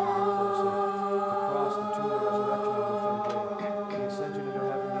all that is written for us, the cross, the tomb, the resurrection, and the third day, the ascension into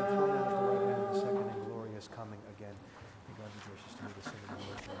heaven, the enthronement at the right hand, the second and glorious coming again. May God be gracious to me, the sinner, and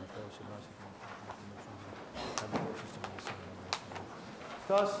worship and fellowship, and us, and be gracious to me, the sinner, and worship.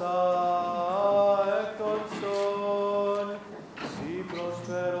 Τάσα εκ των σών, σοι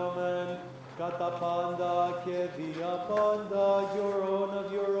προσφέρομεν κατά πάντα και δια πάντα, your own of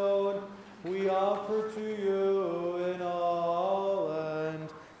your own, we offer to you in all and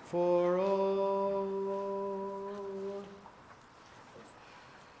for all.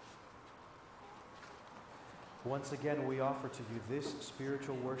 Once again, we offer to you this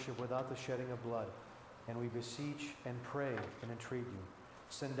spiritual worship without the shedding of blood, and we beseech and pray and entreat you.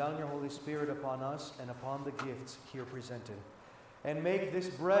 Send down your Holy Spirit upon us and upon the gifts here presented, and make this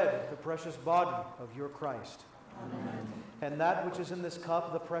bread the precious body of your Christ. Amen. And that which is in this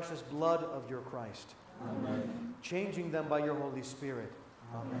cup the precious blood of your Christ. Amen. Changing them by your Holy Spirit.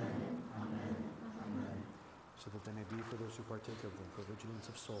 Amen. Amen. Amen. So that they may be for those who partake of them, for vigilance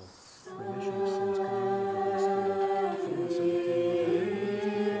of soul, remission of sins, communion of the Holy Spirit, fullness of the kingdom of heaven, for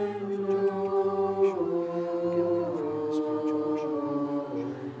judgment and condemnation. Again, we offer you the spiritual worship.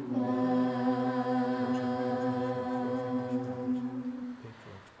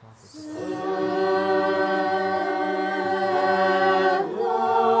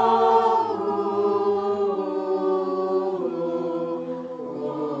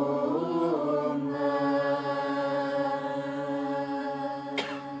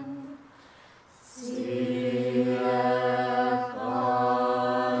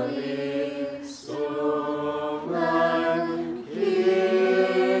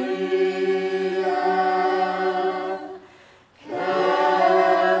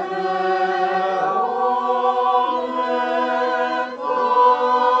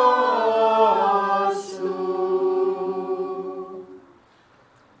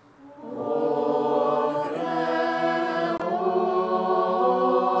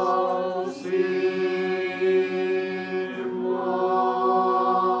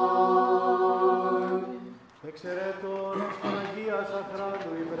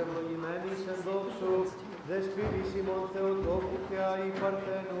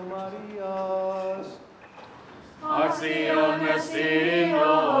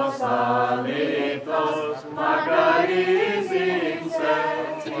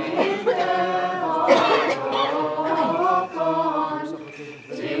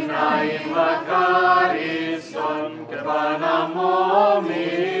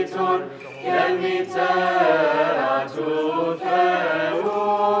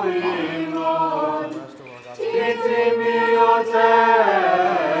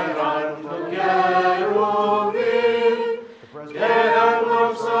 Yeah.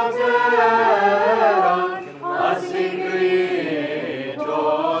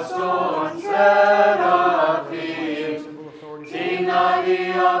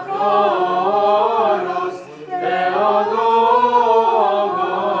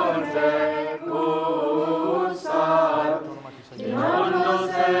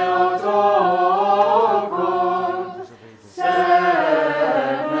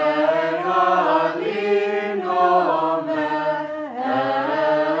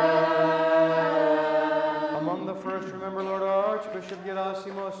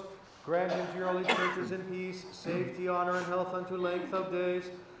 Grant into your holy churches in peace, safety, honor, and health unto length of days,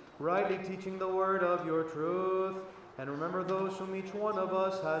 rightly teaching the word of your truth. And remember those whom each one of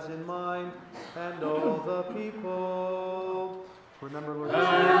us has in mind, and all the people. Remember, Lord,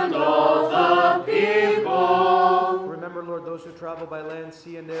 and all the people. Remember, Lord, those who travel by land,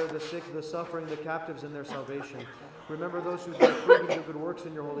 sea, and air, the sick, the suffering, the captives in their salvation. Remember those who bear fruit and do good works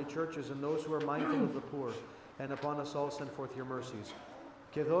in your holy churches, and those who are mindful of the poor. And upon us all send forth your mercies.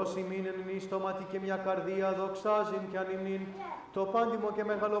 Και δώσει μήνεν εις στόματι και μια καρδία δοξάζειν και ανυμνήν το πάντιμο και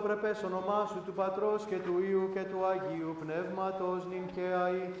μεγαλοπρεπές όνομά σου του Πατρός και του Υιού και του Αγίου Πνεύματος νυν και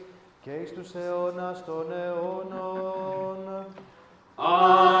αεί και εις τους αιώνας των αιώνων.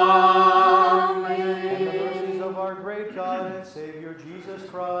 Amen. And the mercies of our great God and Savior Jesus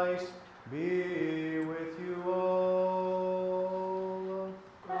Christ be with you all.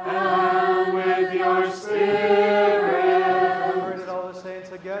 And with your spirit. Remembered all the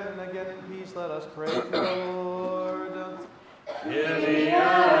saints again and again in peace, let us pray to the Lord. Kyrie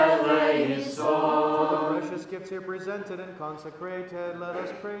eleison. For the precious gifts here presented and consecrated, let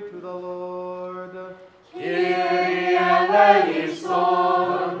us pray to the Lord. Kyrie eleison.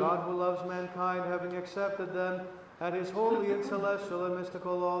 God who loves mankind, having accepted them at his holy and celestial and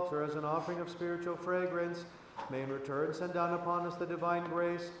mystical altar as an offering of spiritual fragrance, may in return send down upon us the divine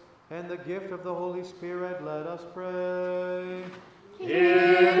grace and the gift of the Holy Spirit. Let us pray.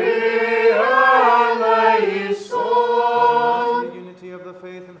 Kyrie eleison. For the unity of the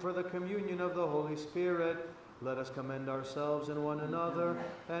faith and for the communion of the Holy Spirit, let us commend ourselves and one another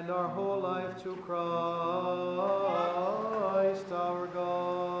and our whole life to Christ our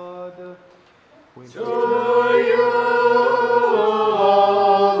God. We To you, O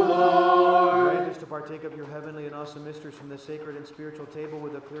Lord. Grant us to partake of your heavenly and awesome mysteries from the sacred and spiritual table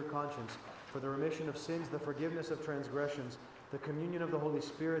with a clear conscience, for the remission of sins, the forgiveness of transgressions, the communion of the Holy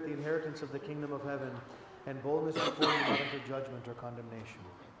Spirit, the inheritance of the kingdom of heaven, and boldness before you, not unto judgment or condemnation.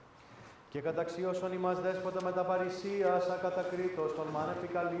 Και καταξιώσον ημάς δέσποτα με τα παρησίας, ακατακρίτως των μάνα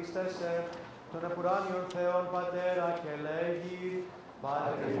επικαλίστεσαι, των επουράνιων Θεών Πατέρα και λέγει,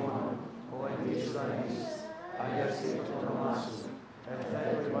 Πάτερ ημών, ο εν της ουρανής, αγιαστήτω το όνομά σου,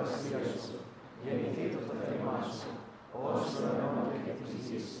 ελθέτω η βασιλεία σου, γεννηθήτω το θέλημά σου, ως των αιώνων και της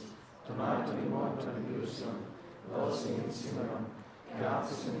γης, των άρτων ημών των εμπλούσιων, δώσει ημίν σήμερον, και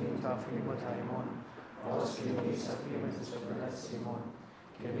άφησον ημίν τα αφήματα ημών, ως και εμείς αφήμεν τις οπλέτες ημών,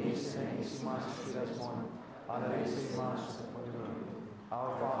 και μη συνέχιση μας εις πειρασμών, αλλά εις ημάς το πονηρόν.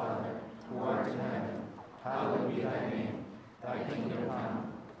 Our Father, who art in heaven, hallowed be thy name. Thy kingdom come,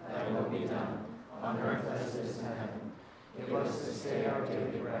 thy will be done, on earth as it is in heaven. Give us this day our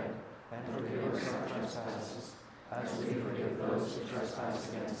daily bread, and forgive us our trespasses, as we forgive those who trespass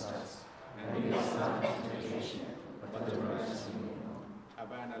against us. And lead us not into temptation, but deliver us from evil.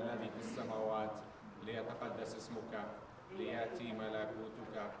 أبانا الذي في السماوات ليتقدس اسمك ليأتي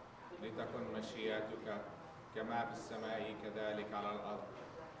ملكوتك لتكن مشيئتك كما في السماء كذلك على الأرض.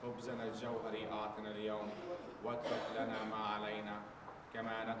 خبزنا الجوهري أعطنا اليوم واترك لنا ما علينا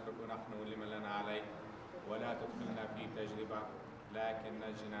كما نترك نحن لمن لنا عليه ولا تدخلنا في تجربة لكن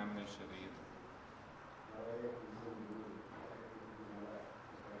نجنا من الشرير.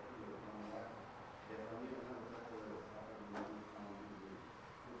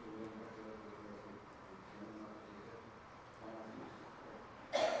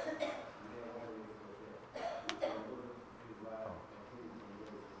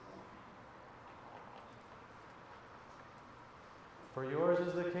 For yours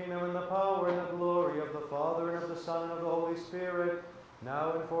is the kingdom and the power and the glory of the Father and of the Son and of the Holy Spirit,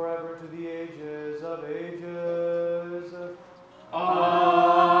 now and forever to the ages of ages. Amen.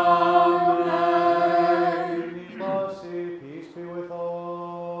 Peace be with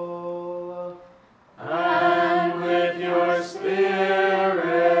all. And with your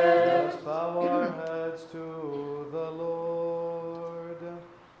spirit. Let us bow our heads to the Lord.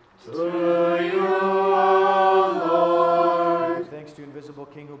 To you, O Lord. Thanks to you, invisible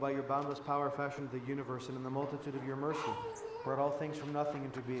King, who by your boundless power fashioned the universe, and in the multitude of your mercy brought all things from nothing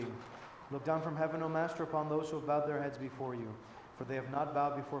into being. Look down from heaven, O Master, upon those who have bowed their heads before you, for they have not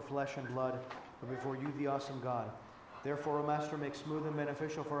bowed before flesh and blood, but before you, the awesome God. Therefore, O Master, make smooth and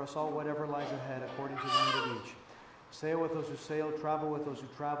beneficial for us all whatever lies ahead, according to the need of each. Sail with those who sail, travel with those who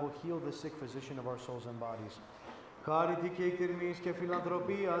travel, heal the sick, physician of our souls and bodies. Χάρητη και εκτιρμής και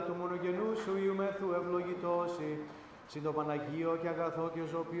φιλανθρωπία του μονογενού σου Ιουμέθου ευλογητώσει, συν το Παναγίο και αγαθό και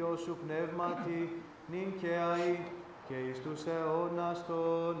ζωπιό σου πνεύματι, νυν και αεί, και εις τους αιώνας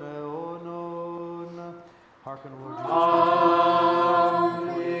των αιώνων. Hearken, Lord Jesus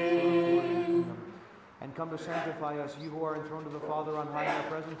Christ. And come to sanctify us, you who are enthroned to the Father on high and are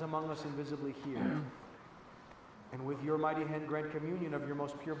present among us invisibly here. And with your mighty hand grant communion of your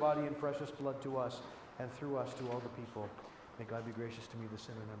most pure body and precious blood to us, and through us to all the people. May God be gracious to me, the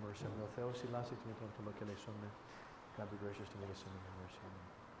sinner, and have mercy on me. God be gracious to me, the sinner, and have mercy on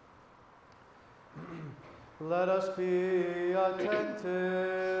me. Let us be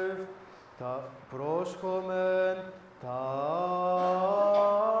attentive. Ta proschomen tagia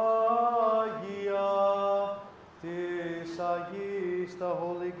tis agis, the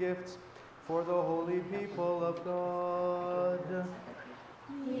holy gifts for the holy people of God.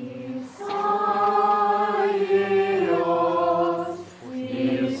 Isaios,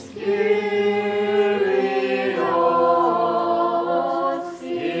 tis Kyrios,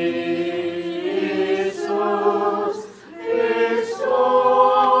 Jesus Christos,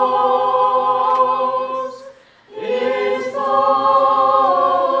 is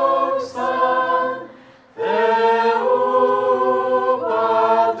doxan Theou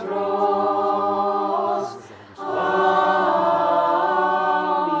Patros.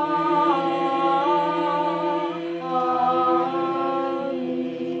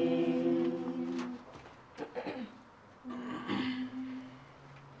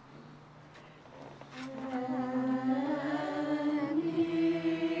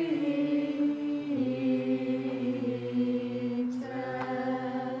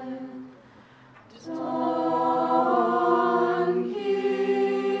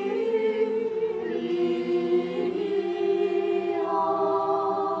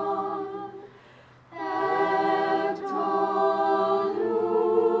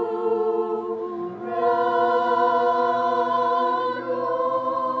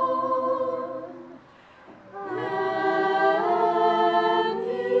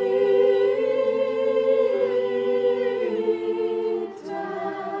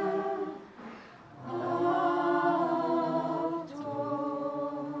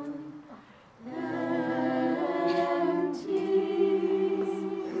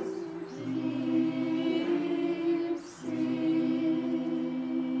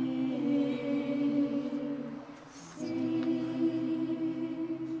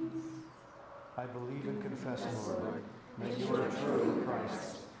 I believe and confess, Lord, that you are truly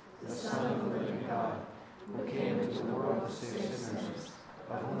Christ, the Son of the living God, who came into the world to save sinners,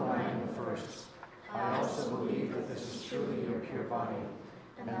 of whom I am the first. I also believe that this is truly your pure body,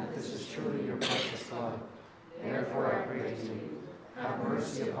 and that this is truly your precious blood. Therefore I pray to you, have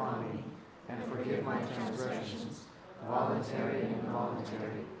mercy upon me, and forgive my transgressions, voluntary and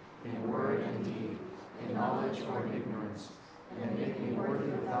involuntary, in word and deed, in knowledge or in ignorance, and make me worthy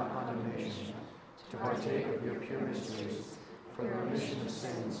without condemnation to partake of your pure mysteries, for the remission of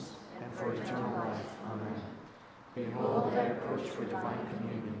sins, and for eternal life. Amen. Behold, I approach for divine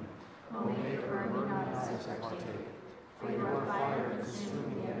communion. O Maker, burn my eyes as I partake, for you are fire, consume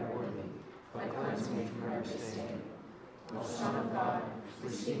me and worthy, but cleanse me from every stain. O Son of God,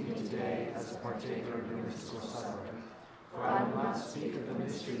 receive me today as a partaker of your mystical supper. For I will not speak of the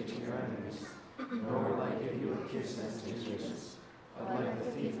mystery to your enemies, nor will I give you a kiss as to Judas, but like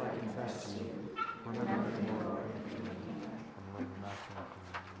the thief I confess to you. Remember me, O Lord, and forgive me. And Lord, Master,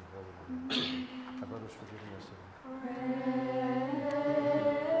 and the Holy One. Our brothers, forgive us.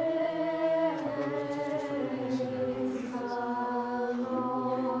 Our brothers and sisters, forgive us.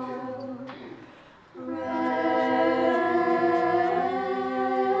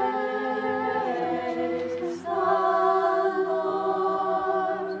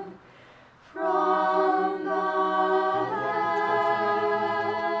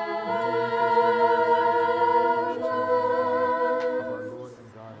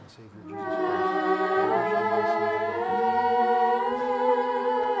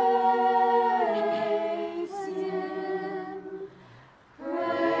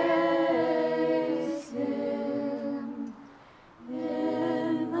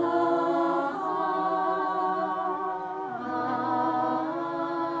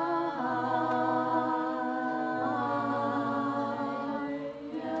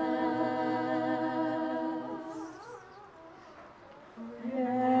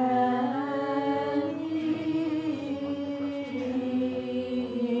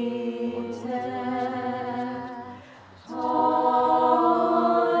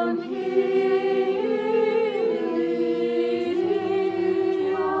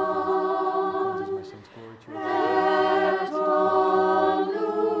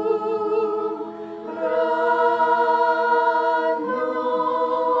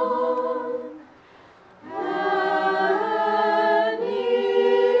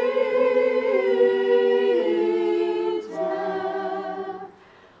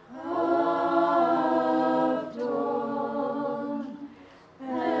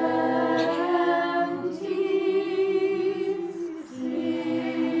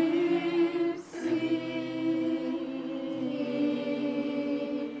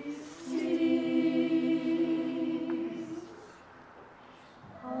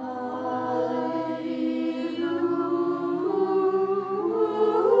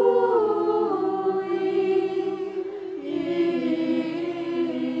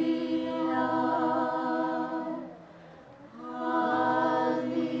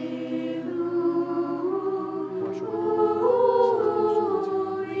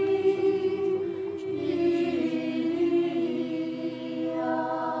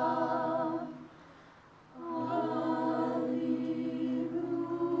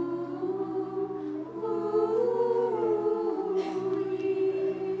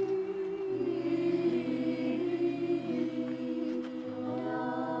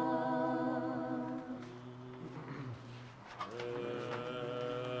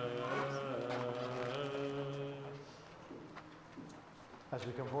 As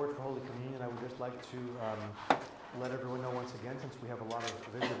we come forward for Holy Communion, I would just like to let everyone know once again, since we have a lot of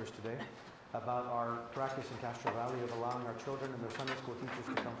visitors today, about our practice in Castro Valley of allowing our children and their Sunday school teachers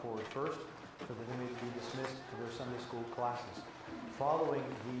to come forward first so that they may be dismissed to their Sunday school classes. Following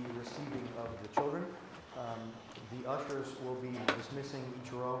the receiving of the children, the ushers will be dismissing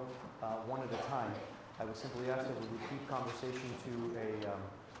each row one at a time. I would simply ask that we would keep conversation to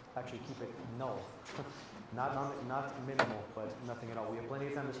actually keep it null. Not minimal, but nothing at all. We have plenty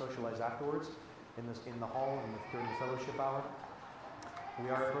of time to socialize afterwards in the hall and during the fellowship hour. We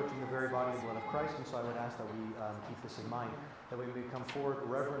are approaching the very body and blood of Christ, and so I would ask that we keep this in mind, that we may come forward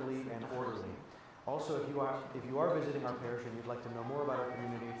reverently and orderly. Also, if you are visiting our parish and you'd like to know more about our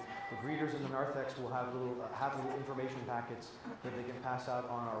community, the greeters in the narthex will have little information packets that they can pass out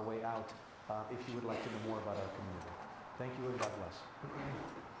on our way out if you would like to know more about our community. Thank you and God bless.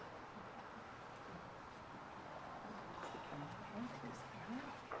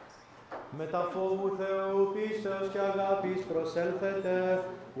 Μεταφόβου Θεού πίστος και αγάπης προσέλθετε,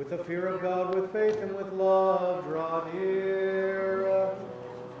 with the fear of God, with faith and with love, draw near.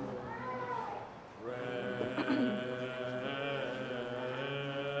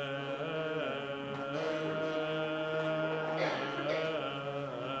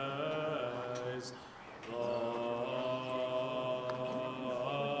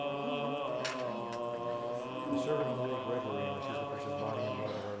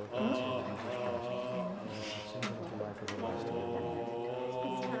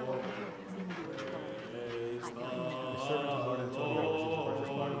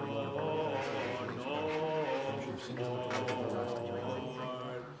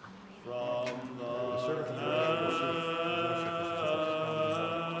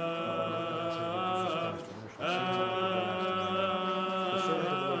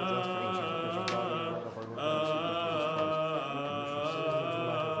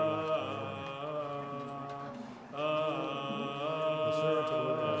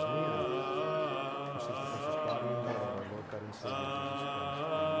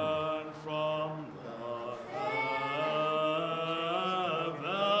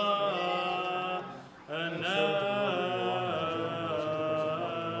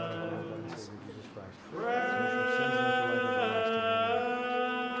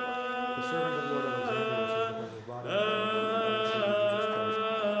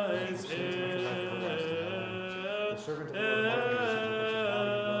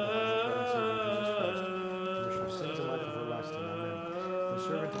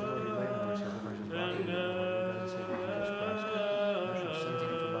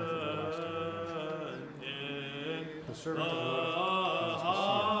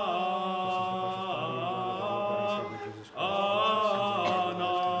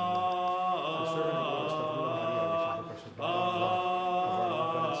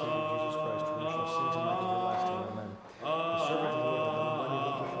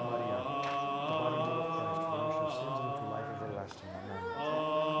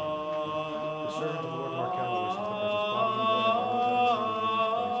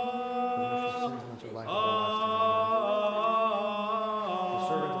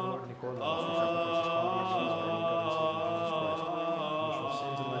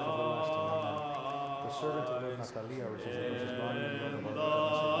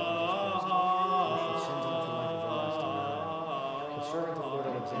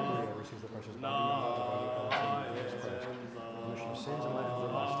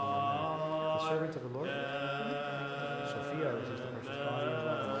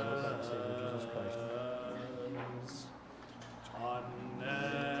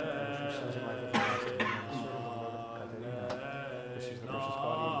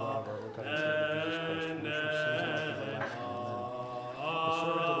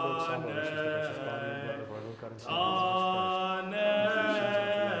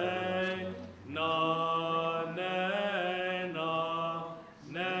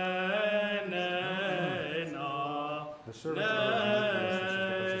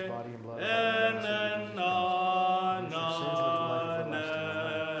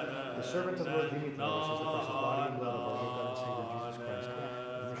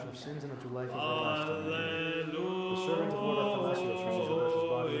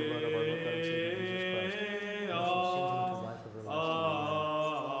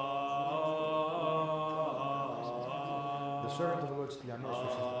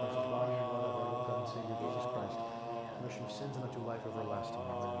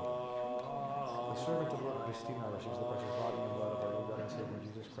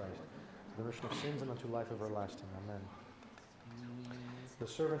 Of sins and unto life everlasting. Amen. The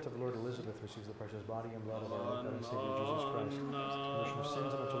servant of the Lord Elizabeth receives the precious body and blood of our Lord God and Savior Jesus Christ, remission of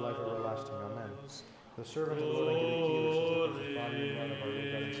sins and unto life everlasting. Amen. The servant of the Lord Angeliki receives the precious body and blood of our Lord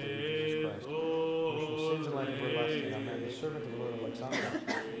God and Savior Jesus Christ, remission of sins and life everlasting. Amen. The servant of the Lord Alexander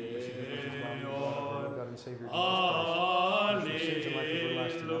receives the precious body and blood of our Lord God and Savior Jesus Christ, remission of sins and life everlasting.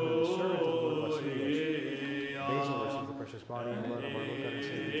 Amen. The servant of the Lord Basilius Basil receives the precious body and blood of our Lord God and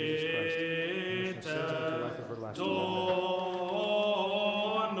Savior Jesus Christ, remission of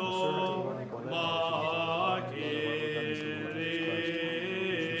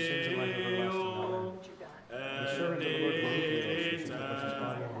sins and unto life everlasting. Amen. The servant of the Lord Nicoletta receives the precious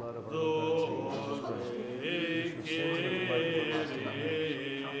body and blood of our Lord God and Savior Jesus Christ,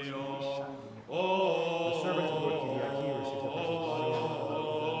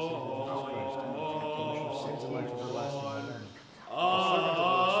 remission of sins and life everlasting. Amen.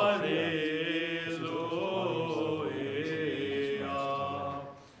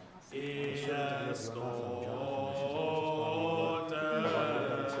 The servant of the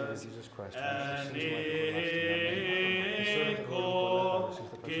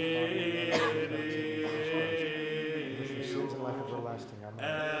Demetrius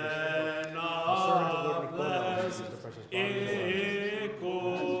receives the precious body and blood of our Lord God and Savior Jesus Christ, remission of sins and unto life everlasting. Amen. The servant of the Lord Kyriaki receives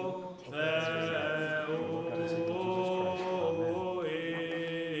the precious body and blood of our Lord God and Savior Jesus Christ, remission of sins and life everlasting. Amen. The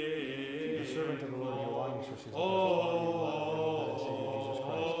servant of the Lord Sophia receives the precious body and blood of our Lord God and Savior Jesus Christ. Amen. The servant of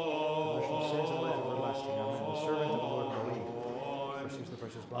the Lord Jonathan receives the precious body and blood of our Lord God and Savior Jesus Christ, remission of sins and life everlasting. Amen. The servant of the Lord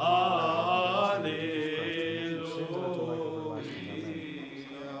Nicoletta receives the precious body and blood of our Lord God and Savior Jesus Christ, remission of sins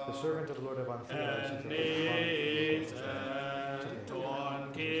and life everlasting. Amen. The servant of the Lord Nicola receives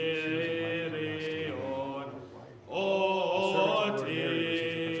the precious body and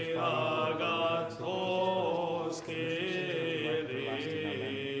blood of our Lord God and Savior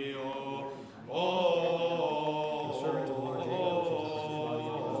Jesus Christ. Amen. The servant of the Lord Ioannis receives the precious body and blood of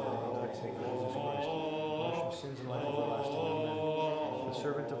our Lord God and Savior Jesus Christ, remission of sins and life everlasting. Amen. The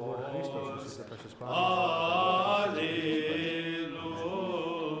servant of the Lord Marie receives the precious body and blood of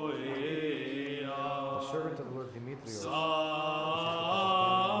our Lord God and Savior Jesus Christ, remission of sins and unto life everlasting. Amen. The servant of the Lord Evanthea receives the precious body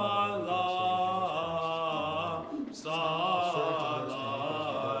and blood of Jesus Christ,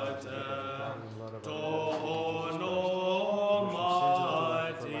 servant of the Lord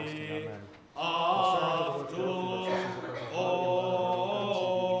Christos receives the precious body and blood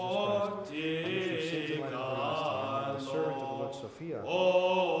of our Lord God and Savior Jesus Christ. The servant of the Lord Demetrios receives the precious Sophia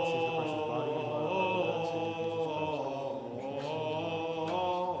receives the precious body and blood of our Lord God and Savior Jesus Christ.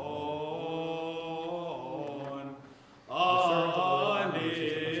 The servant of the Lord Anna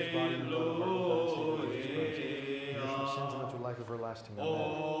receives the precious body and blood of our Lord God and Savior Jesus Christ, remission of sins and unto life everlasting. Amen.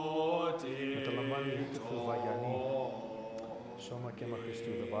 Metalamani hitufu vayani, soma kema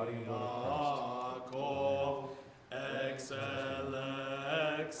Christu, the body and blood of Christ.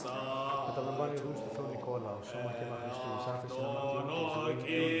 Metalamani rusto thon Nicola, soma kema Christu, safis in the servant of the Lord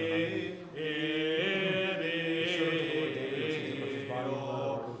Amen.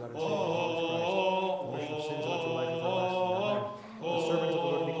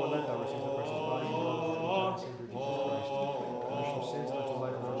 The servant of the Lord Alexia receives the precious body and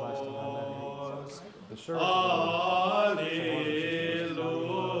blood of our Lord God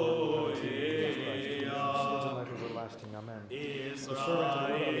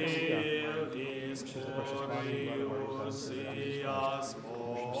and Savior Jesus Christ,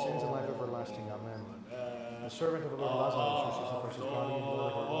 remission of sins and life everlasting. Amen. The servant of the Lord Lazarus receives the precious body and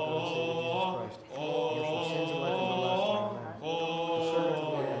blood of our Lord God and Savior Jesus Christ, remission of sins and life everlasting. Amen.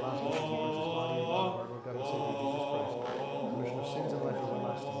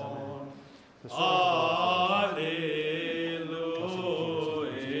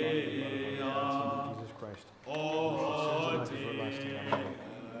 The servant of the Lord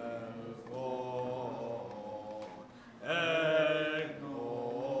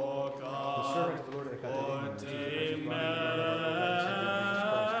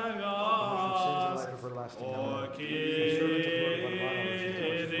receives the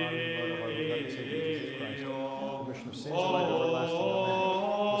precious body and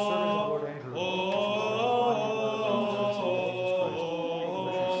blood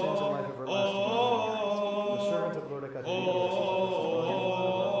of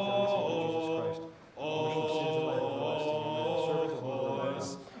our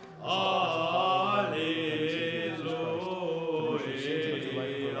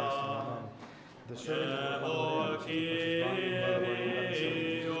Lord God and Savior Jesus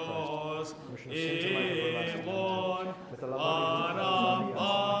Christ, remission of sins and life everlasting. Amen.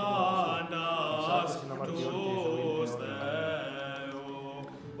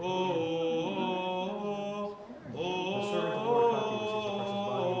 The servant of the Lord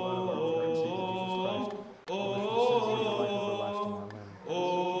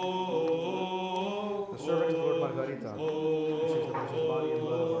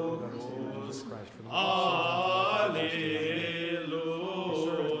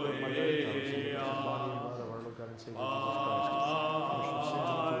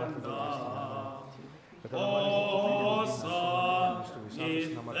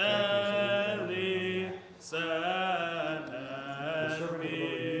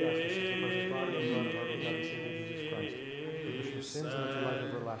Sins and unto life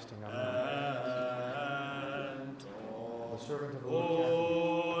everlasting. Amen. The servant of the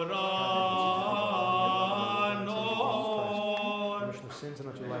Lord, remission of sins and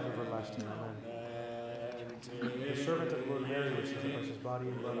unto life everlasting. Amen. The servant of the Lord Mary, receives the precious body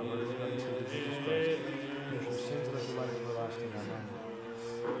and blood of our Lord and Savior Jesus Christ. Remission of sins and unto life everlasting. Amen.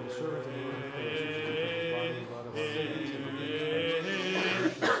 The servant of the Lord Nicholas, receives the precious body and blood of our Lord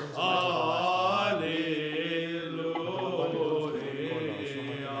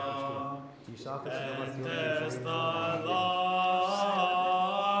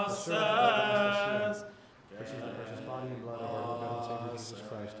and Savior Jesus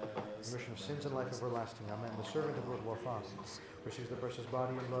Christ. Remission of sins and life everlasting. Amen. The servant of Lord Warfas receives the precious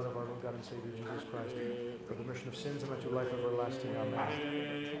body and blood of our Lord God and Savior Jesus Christ for the remission of sins and unto life everlasting.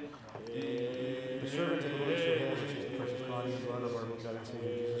 Amen. The servant of the Lord Israel receives the precious body and blood of our Lord God and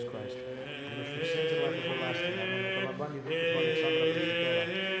Savior Jesus Christ for the remission of sins and life everlasting. Amen.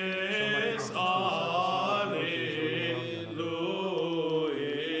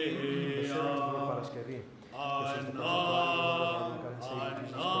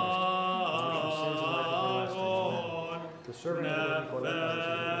 The servant of the Lord Nicoletta receives the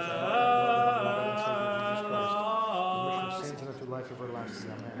precious body and blood of our Lord God and Savior Jesus Christ. The remission of sins and unto life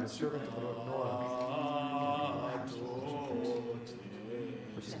everlasting. Amen. The servant of the Lord Noah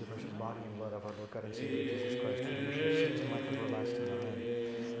receives the precious body and blood of our Lord God and Savior Jesus Christ. The remission of sins and life everlasting. Amen.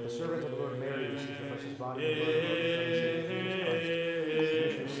 The servant of the Lord Mary receives the precious body and blood of our Lord God and Savior Jesus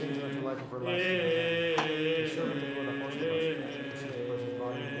Christ.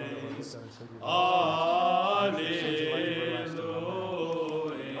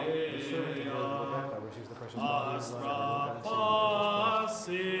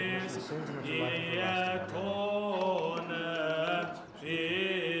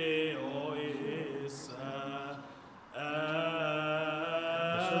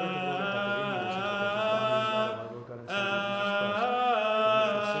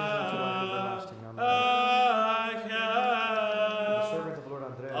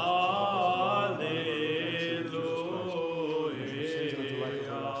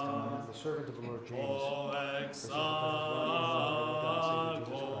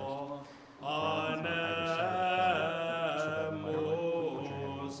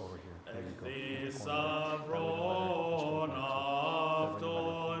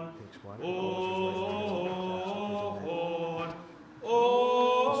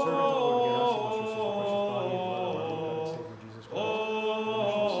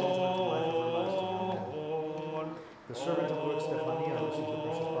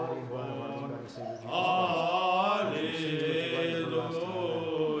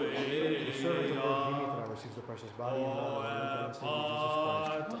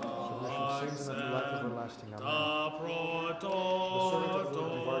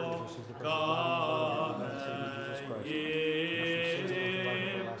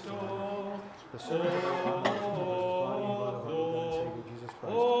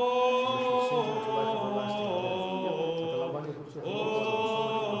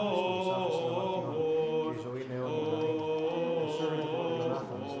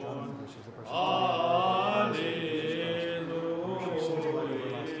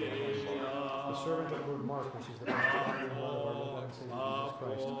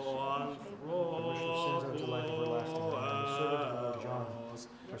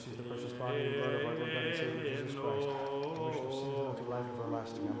 remission of sins and unto life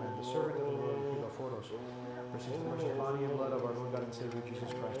everlasting. Amen. The servant of the Lord Apostles receives the precious body and blood of our Lord God and Savior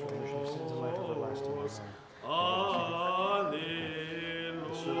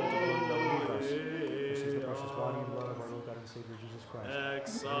Jesus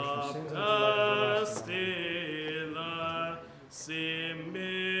Christ.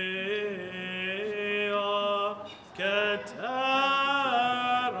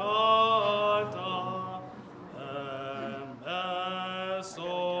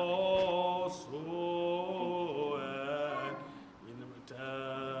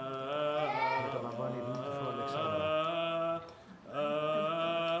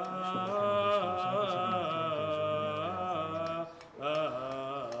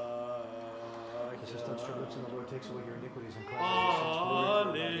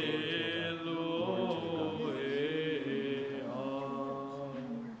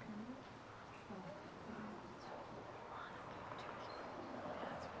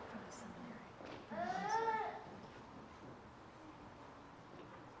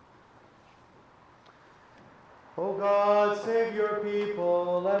 O God, God, save your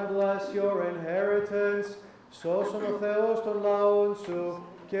people and bless your inheritance. Σώσον ο Θεός των λαών σου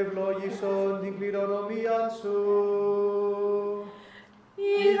και ευλόγησον την κληρονομίαν σου.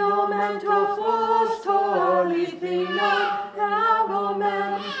 Είδομεν το φως το αληθινά,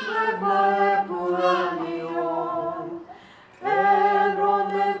 κάμομεν πνεύμα επουρανιών.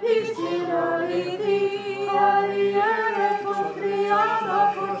 Έβρονε πίστην αληθή, αδιέρετος τριάδα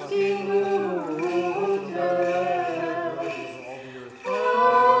προσκυνούνται.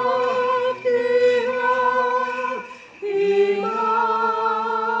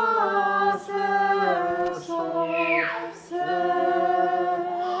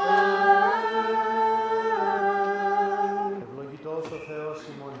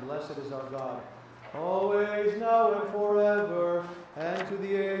 Always, now and forever, and to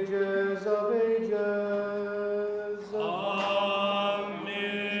the ages of ages.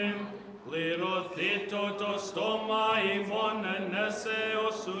 Amen. Πληρωθήτω το στόμα ημών εν έσεω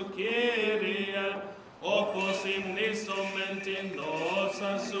σου, Κύριε, όπως υμνήσομεν την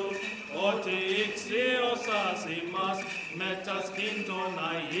δόσα σου, ότι ηξίωσας ημάς μετασκήν των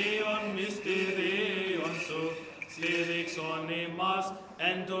Αγίων μυστηρίων σου, στήριξον ημάς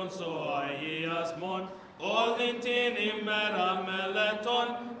εν των ζωαγιασμών, όλην την ημέρα μελετών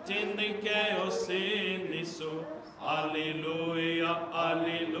την δικαιοσύνη σου. Αλληλούια,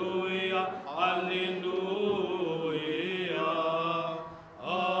 αλληλούια, αλληλούια.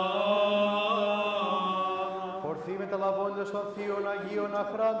 Ορθοί μεταλαβώντας των θείων Αγίων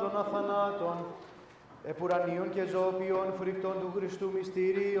αχράντων αθανάτων, επουρανίων και ζώπιων φρικτών του Χριστού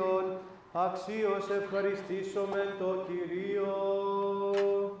μυστηρίων, αξίως ευχαριστήσομεν το Κυρίο.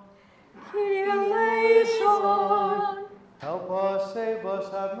 Kyrie eleison. Help us, save us,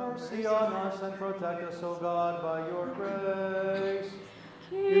 have mercy on us, and protect us, O God, by your grace.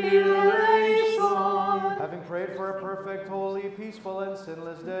 Kyrie eleison. Having prayed for a perfect, holy, peaceful, and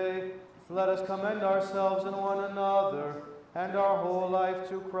sinless day, let us commend ourselves and one another, and our whole life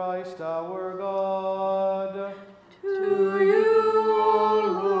to Christ our God. To you, O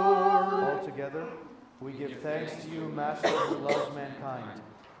Lord. Altogether, we give thanks to you, Master who loves mankind,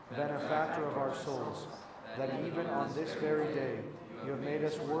 benefactor of our souls, that even on this very day you have made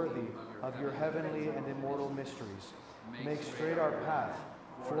us worthy of your heavenly and immortal mysteries. Make straight our path,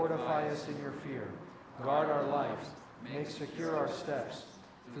 fortify us in your fear, guard our lives, make secure our steps,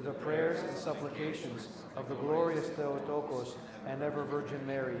 through the prayers and supplications of the glorious Theotokos and ever-Virgin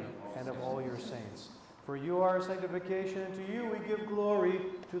Mary and of all your saints. For you are our sanctification, and to you we give glory,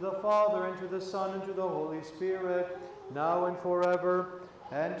 to the Father, and to the Son, and to the Holy Spirit, now and forever,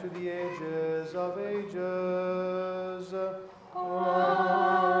 and to the ages of ages.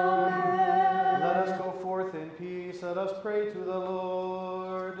 Amen. Let us go forth in peace. Let us pray to the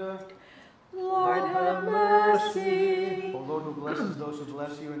Lord. Lord, have mercy. O Lord, who blesses those who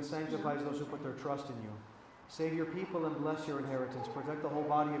bless you and sanctifies those who put their trust in you. Save your people and bless your inheritance. Protect the whole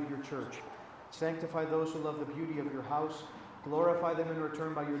body of your church. Sanctify those who love the beauty of your house. Glorify them in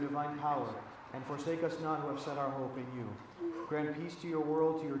return by your divine power. And forsake us not who have set our hope in you. Grant peace to your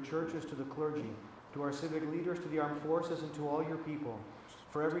world, to your churches, to the clergy, to our civic leaders, to the armed forces, and to all your people.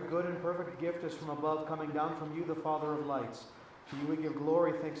 For every good and perfect gift is from above, coming down from you, the Father of lights. To you we give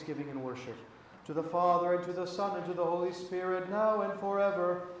glory, thanksgiving, and worship. To the Father, and to the Son, and to the Holy Spirit, now and forever,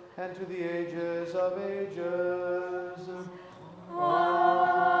 and to the ages of ages.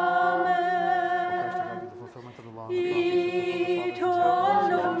 Amen.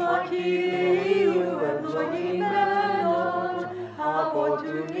 Itonoμα Kyriou ευλογημένον από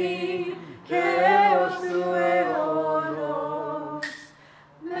του νυν και έως του αιώνος.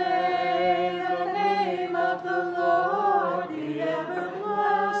 May the name of the Lord be ever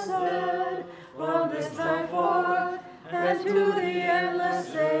blessed, from this time forth and to the endless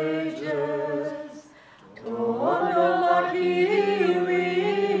ages. Το όνομα Kyriou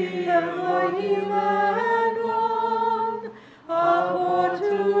ευλογημένον από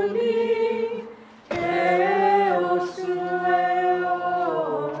του νυν και έως του αιώνος.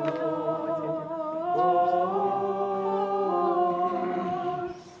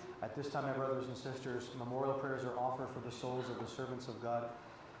 At this time, my brothers and sisters, memorial prayers are offered for the souls of the servants of God.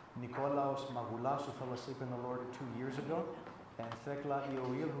 Nikolaos Magoulas, who fell asleep in the Lord 2 years ago, and Thekla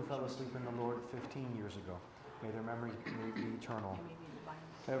Ioil, who fell asleep in the Lord 15 years ago. May their memory be eternal.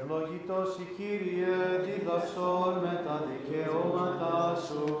 Ευλογητός η Κύριε, διδασόν με τα δικαιώματά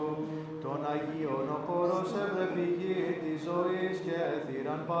σου, των Αγίων ο χώρος έβλεπη γη της ζωής και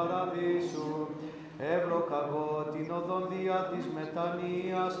θύραν παραδείσου. Ευρωκαγώ την οδόν δια της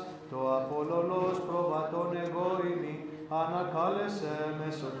μετανοίας, το απολολός προβατών εγώ ημί, ανακάλεσε με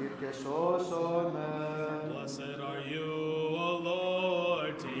σωτήρ και σώσον με. Blessed are you,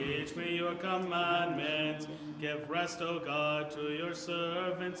 your commandments. Give rest, O God, to your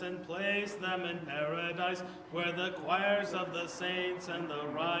servants, and place them in paradise, where the choirs of the saints and the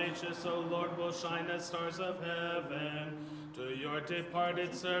righteous, O Lord, will shine as stars of heaven. To your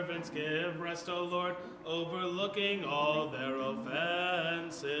departed servants give rest, O Lord, overlooking all their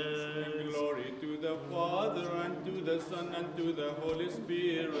offenses. And glory to the Father, and to the Son, and to the Holy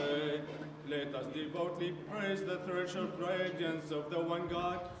Spirit. Let us devoutly praise the threshold radiance of the one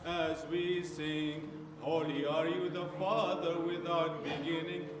God as we sing. Holy are you, the Father, without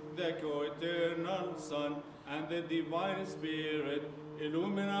beginning, the co-eternal Son, and the divine Spirit.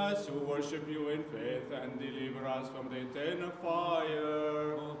 Illumine us who worship you in faith, and deliver us from the eternal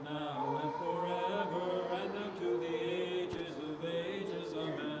fire. Both now and forever, and unto the ages of ages.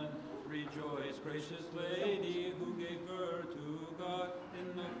 Amen. Rejoice, gracious Lady, who gave birth to God in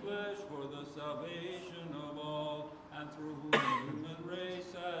the flesh for the salvation of all, and through whom the human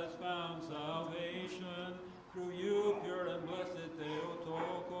race has found salvation. Through you, pure and blessed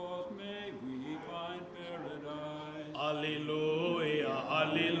Theotokos, may we find paradise. Alleluia,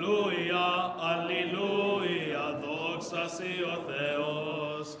 alleluia, alleluia, doxa si o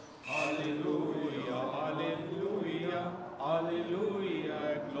Theos. Alleluia, alleluia, alleluia,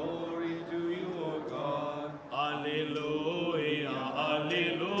 glory to you, O God. Alleluia,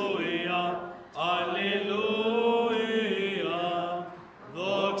 alleluia, alleluia,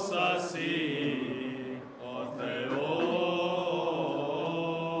 doxa si o Theos.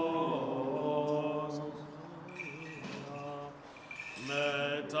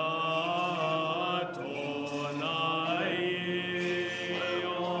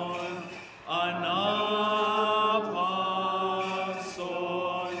 Metatonaion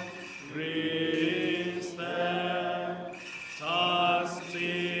anapason Christe tas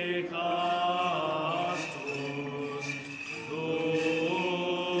psicastus dolus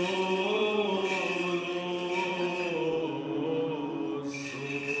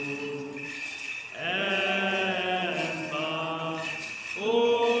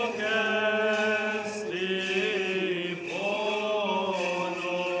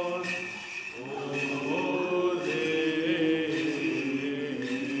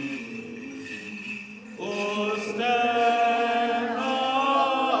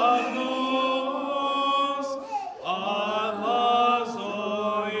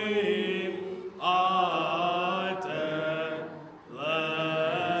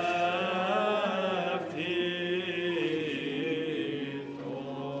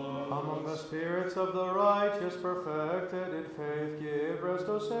Among the spirits of the righteous perfected in faith, give rest,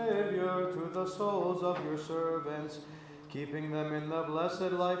 O Savior, to the souls of your servants, keeping them in the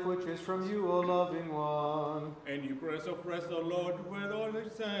blessed life which is from you, O loving one. And you press of rest, O Lord, with all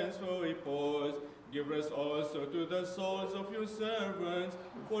its sense for repose. Give rest also to the souls of your servants,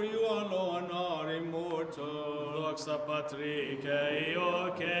 for you alone are immortal. Δόξα Πατρί και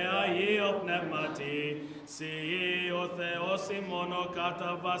Υιό και Αγίο Πνεύματι, Συ ο Θεός ημών ο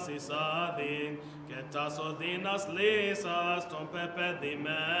κατά βάσης άδειν, και τας οδύνας λύσας των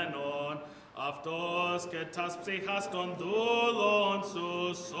πεπαιδημένων, αυτός και τας ψυχάς των δούλων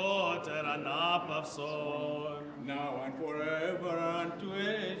σου σώτερ ανάπαυσον. Now and forever, and to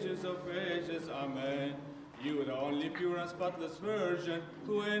ages of ages. Amen. You, the only pure and spotless Virgin,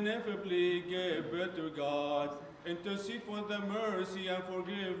 who ineffably gave birth to God, intercede for the mercy and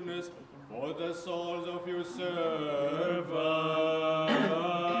forgiveness for the souls of your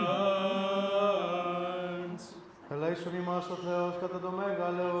servants. Ελέησον ημάς ο Θεός κατά το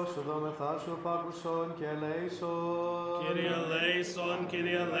μέγαλο σου δόμεθά σου πάκουσον και ελέησον. Kyrie eleison,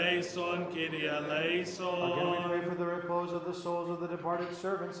 Kyrie eleison, Kyrie Again we eleison. pray for the repose of the souls of the departed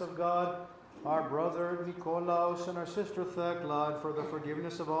servants of God, our brother Nicolaus and our sister Thecla, and for the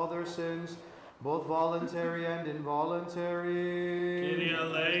forgiveness of all their sins, both voluntary and involuntary. Kyrie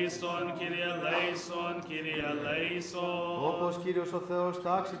eleison, Kyrie eleison, Kyrie eleison. Όπως Κύριος ο Θεός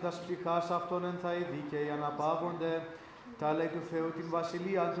τάξει τας ψυχάς αυτών εν θα οι δίκαιοι αναπαύονται, τα λέει του Θεού την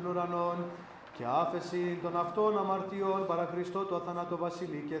βασιλεία των ουρανών, και άφεση των αυτών αμαρτιών παρά Χριστό το αθανάτο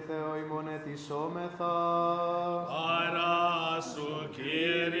βασιλεί και Θεό ημών ετισόμεθα. Άρα σου,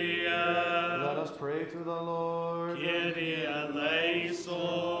 Κύριε, Let us pray to the Lord. Kyrie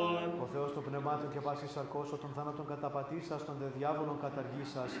eleison. Ο Θεός των πνευμάτων και πάσης σαρκώσω των θάνατων καταπατήσας, των δε διάβολων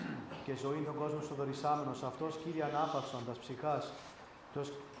καταργήσας και ζωή των κόσμων σου δωρησάμενος. Αυτός, Κύριε, ανάπαυσον τας ψυχάς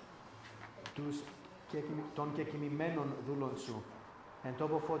των κεκοιμημένων δούλων σου. Εν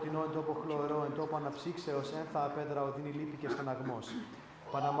τόπο φωτεινό, εν τόπο χλωρό, εν τόπο αναψύξεως, εν θα απέδρα οδύνη λύπη και στεναγμός.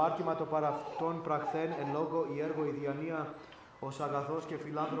 Παναμάρτημα το παραυτόν πραχθέν, εν λόγω η έργο η διανία, ως αγαθός και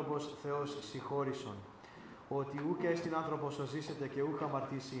φιλάνθρωπος Θεός συγχώρησον. Ότι ούκ έστιν άνθρωπος ο ζήσεται και ούκ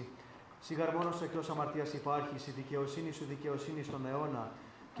αμαρτήσει, Σιγάρ μόνος εκτός αμαρτίας υπάρχεις, η δικαιοσύνη σου δικαιοσύνη στον αιώνα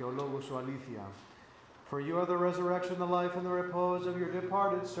και ο λόγος σου αλήθεια. For you are the resurrection, the life, and the repose of your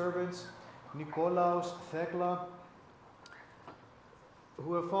departed servants, Nikolaos, Thekla,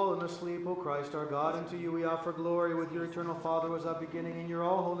 who have fallen asleep, O Christ our God. And to you we offer glory with your eternal Father, who is our beginning, in your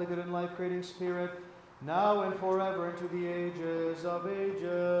all holy, good, and life-creating Spirit, now and forever, into the ages of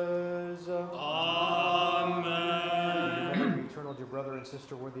ages. Amen. Remember, be eternal, dear brother and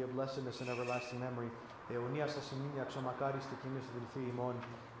sister, worthy of blessedness and everlasting memory. May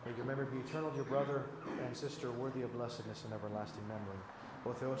your memory be eternal, dear brother and sister, worthy of blessedness and everlasting memory.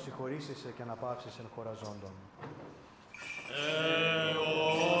 Ο Θεός συγχωρήσει και αναπαύσεις εν χωραζόντων.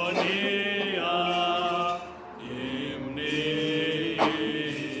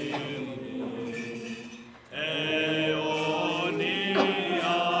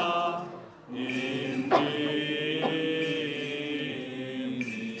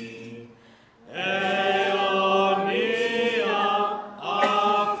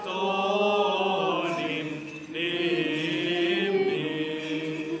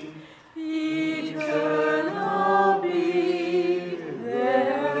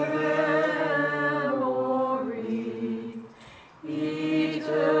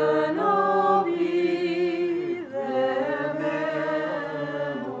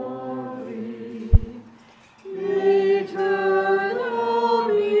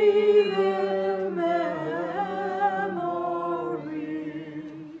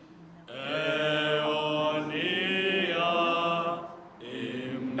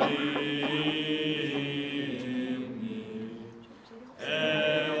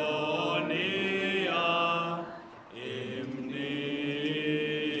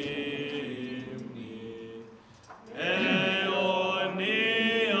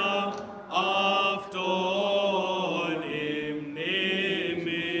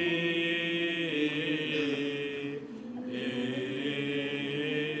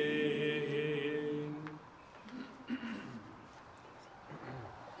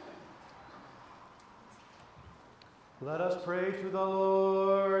 Let us pray to the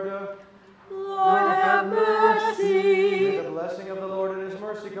Lord. Lord, have mercy. May the blessing of the Lord and his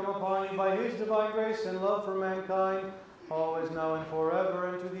mercy come upon you by his divine grace and love for mankind, always, now, and forever,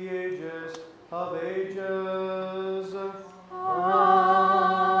 and to the ages of ages. Amen.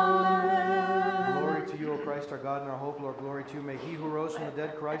 Glory to you, O Christ, our God and our hope. Lord, glory to you. May he who rose from the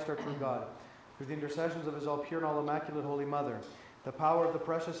dead, Christ, our true God, through the intercessions of his all pure and all immaculate Holy Mother, the power of the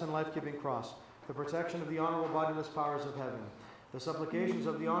precious and life-giving cross, the protection of the honorable bodiless powers of heaven, the supplications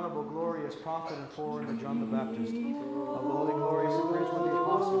of the honorable, glorious prophet and forerunner John the Baptist, of the holy, glorious and praiseworthy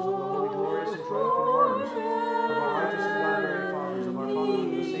apostles, of the holy, glorious and triumphant martyrs, of our righteous and God-bearing fathers, of our father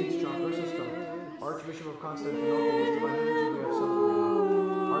of the saints, John Chrysostom, Archbishop of Constantinople, whose divine liturgy we have celebrated,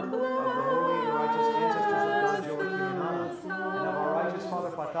 of the holy and righteous ancestors of God, Joachim and Anna, and of our righteous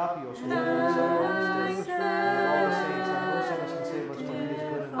Father Patapios, who lived in the celebrated state, and of all the saints, have mercy on us and save us from his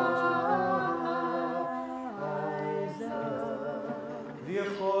good and loves.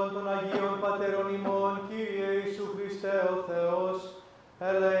 Διευχών των Αγίων Πατέρων ημών, Κύριε Ιησού Χριστέ ο Θεός,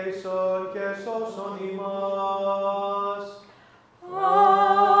 ελέησον και σώσον ημάς.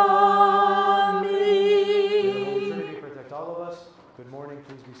 Amen. May the Holy Trinity protect all of us. Good morning,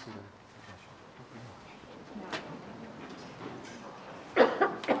 please be seated.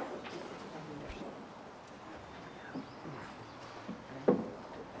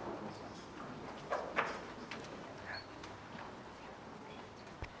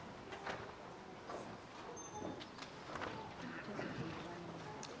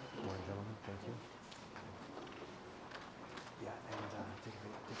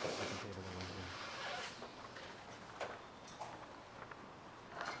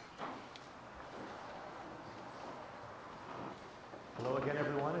 Hello again,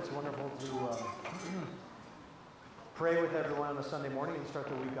 everyone. It's wonderful to pray with everyone on a Sunday morning and start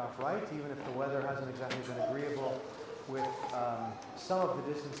the week off right, even if the weather hasn't exactly been agreeable with some of the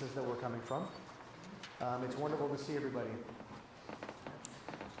distances that we're coming from. It's wonderful to see everybody.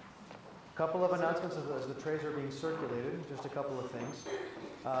 A couple of announcements as the trays are being circulated, just a couple of things.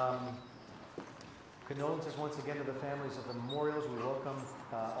 Condolences once again to the families of the memorials. We welcome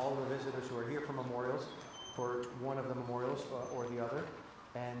all the visitors who are here for memorials, for one of the memorials or the other.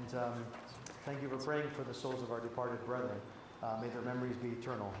 And thank you for praying for the souls of our departed brethren. May their memories be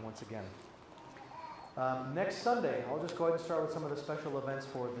eternal once again. Next Sunday, I'll just go ahead and start with some of the special events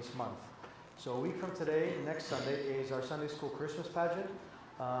for this month. So a week from today, next Sunday, is our Sunday School Christmas pageant.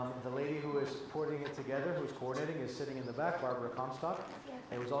 The lady who is putting it together, who's coordinating, is sitting in the back, Barbara Comstock.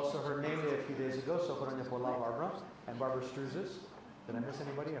 It was also her name day a few days ago, so Χρόνια πολλά, Barbara. And Barbara Struzes, Did I miss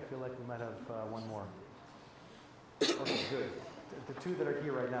anybody? I feel like we might have one more. Okay, good. The two that are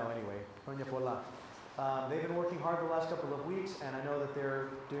here right now anyway. They've been working hard the last couple of weeks, and I know that they're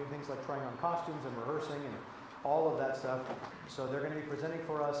doing things like trying on costumes and rehearsing and all of that stuff. So they're going to be presenting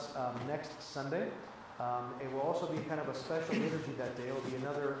for us next Sunday. It will also be kind of a special liturgy that day. It will be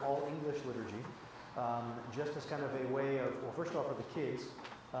another all-English liturgy, just as kind of a way of, well, first of all for the kids,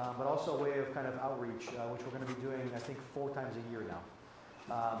 but also a way of kind of outreach, which we're going to be doing, I think, 4 times a year now.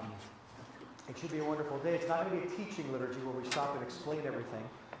 It should be a wonderful day. It's not going to be a teaching liturgy where we stop and explain everything.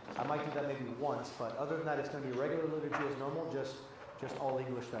 I might do that maybe once, but other than that, it's going to be a regular liturgy as normal, just all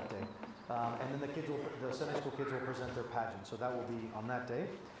English that day. And then the Sunday school kids will present their pageant, so that will be on that day.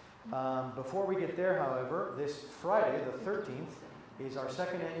 Before we get there, however, this Friday, the 13th, is our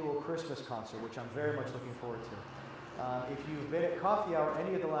second annual Christmas concert, which I'm very much looking forward to. If you've been at coffee hour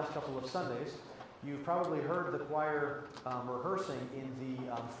any of the last couple of Sundays, you've probably heard the choir rehearsing in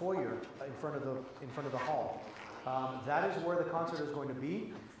the foyer in front of the hall. That is where the concert is going to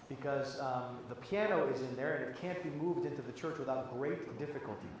be, because the piano is in there and it can't be moved into the church without great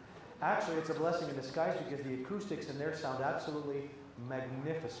difficulty. Actually, it's a blessing in disguise because the acoustics in there sound absolutely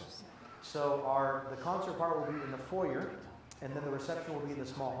magnificent. So the concert part will be in the foyer, and then the reception will be in the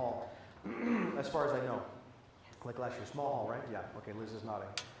small hall, as far as I know. Like last year, small hall, right? Yeah, okay, Liz is nodding.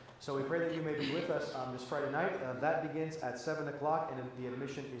 So we pray that you may be with us this Friday night. That begins at 7 o'clock, and the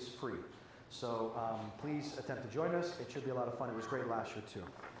admission is free. So please attempt to join us. It should be a lot of fun. It was great last year, too.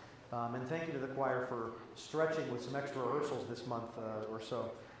 And thank you to the choir for stretching with some extra rehearsals this month or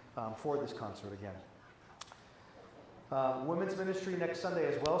so for this concert again. Women's ministry next Sunday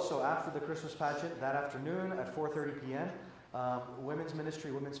as well. So after the Christmas pageant, that afternoon at 4:30 p.m., women's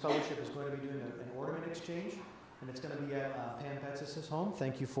ministry, women's fellowship is going to be doing an ornament exchange. And it's going to be at Pam Petzis' home.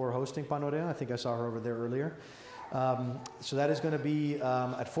 Thank you for hosting, Panorea. I think I saw her over there earlier. So that is going to be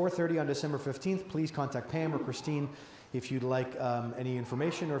at 4:30 on December 15th. Please contact Pam or Christine if you'd like any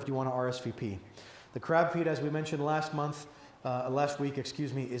information or if you want to RSVP. The crab feed, as we mentioned last week,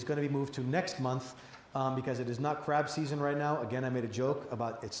 is going to be moved to next month because it is not crab season right now. Again, I made a joke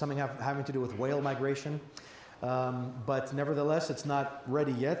about it's something having to do with whale migration. But nevertheless, it's not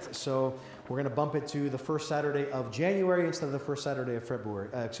ready yet, so we're going to bump it to the first Saturday of January instead of the first Saturday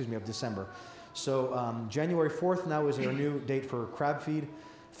of December. So January 4th now is our new date for crab feed.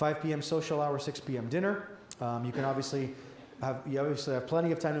 5 p.m. social hour, 6 p.m. dinner. You obviously have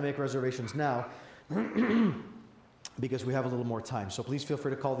plenty of time to make reservations now because we have a little more time. So please feel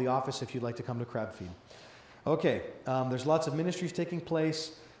free to call the office if you'd like to come to crab feed. Okay, there's lots of ministries taking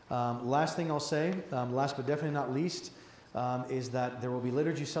place. Last thing I'll say, last but definitely not least, is that there will be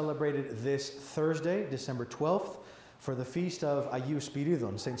liturgy celebrated this Thursday, December 12th, for the feast of Agiou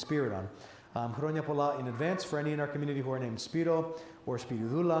Spiridon, Saint Spiridon. Χρόνια πολλά in advance for any in our community who are named Spiro or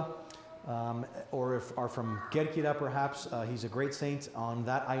Spiridula, or if are from Kerkira perhaps. He's a great saint on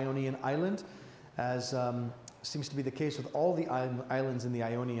that Ionian island, as seems to be the case with all the islands in the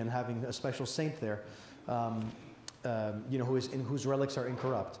Ionian, having a special saint there. Whose relics are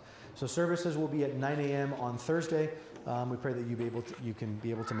incorrupt. So services will be at 9 a.m. on Thursday. We pray that you can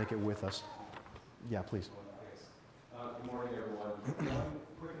be able to make it with us. Yeah, please. Good morning, everyone. One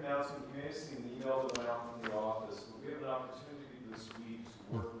quick announcement. You may have seen an email that went out from the office. But we have an opportunity this week to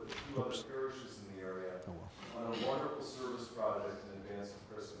work with a few other parishes in the area on a wonderful service project in advance of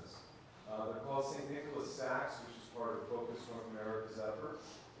Christmas. They're called St. Nicholas Sacks, which is part of Focus North America's effort.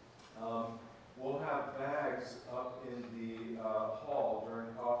 We'll have bags up in the hall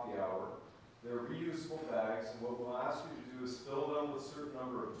during coffee hour. They're reusable bags, and what we'll ask you to do is fill them with a certain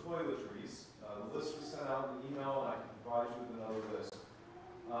number of toiletries. The list was sent out in an email, and I can provide you with another list.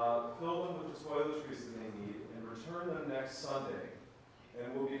 Fill them with the toiletries that they need, and return them next Sunday. And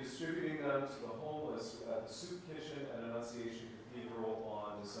we'll be distributing them to the homeless at the Soup Kitchen at Annunciation Cathedral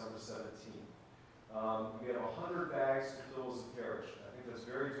on December 17th. We have 100 bags to fill as a parish. That's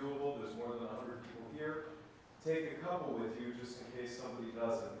very doable. There's more than 100 people here. Take a couple with you just in case somebody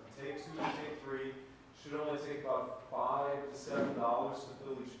doesn't. Take 2, take 3. Should only take about $5 to $7 to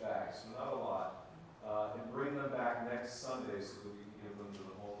fill each bag, so not a lot. And bring them back next Sunday so that we can give them to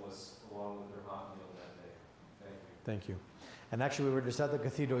the homeless along with their hot meal that day. Thank you. Thank you. And actually, we were just at the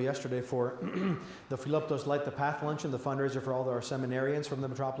cathedral yesterday for the Philiptos Light the Path luncheon, the fundraiser for all our seminarians from the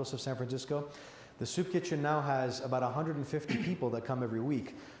metropolis of San Francisco. The soup kitchen now has about 150 people that come every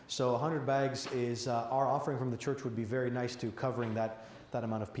week. So 100 bags is our offering from the church would be very nice to covering that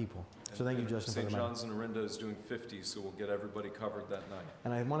amount of people. So thank you, Justin, for the St. John's and Orinda is doing 50, so we'll get everybody covered that night.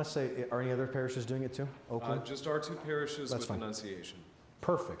 And I want to say, are any other parishes doing it too? Oakland? Just our 2 parishes. That's with fine. Annunciation.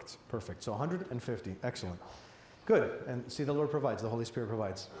 Perfect. So 150. Excellent. Good. And see, the Lord provides. The Holy Spirit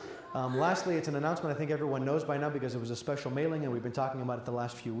provides. Lastly, it's an announcement I think everyone knows by now because it was a special mailing and we've been talking about it the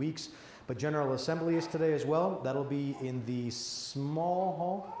last few weeks. But General Assembly is today as well. That'll be in the small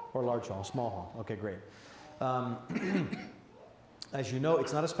hall or large hall? Small hall. Okay, great. As you know,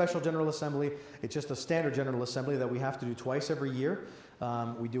 it's not a special General Assembly. It's just a standard General Assembly that we have to do twice every year.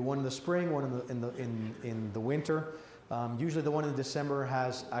 We do one in the spring, one in the winter. Usually the one in December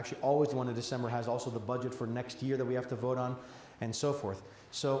has, actually always the one in December has also the budget for next year that we have to vote on and so forth.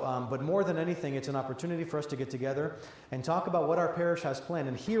 So, but more than anything, it's an opportunity for us to get together and talk about what our parish has planned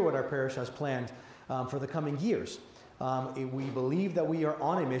and hear what our parish has planned for the coming years. We believe that we are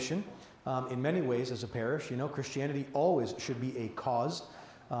on a mission in many ways as a parish. You know, Christianity always should be a cause,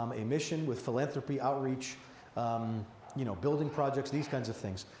 a mission with philanthropy, outreach, you know, building projects, these kinds of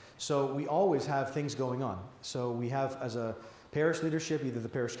things. So we always have things going on. So we have, as a parish leadership, either the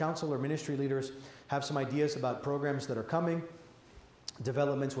parish council or ministry leaders, have some ideas about programs that are coming,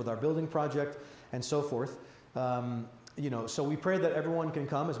 developments with our building project, and so forth. You know, so we pray that everyone can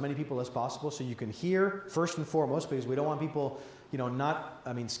come, as many people as possible, so you can hear first and foremost, because we don't want people, you know,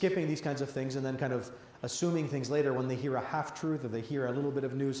 skipping these kinds of things and then kind of assuming things later when they hear a half-truth or they hear a little bit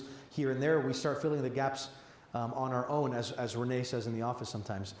of news here and there. We start filling the gaps on our own, as Renee says in the office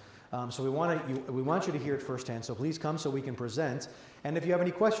sometimes. So we want you to hear it firsthand, so please come so we can present. And if you have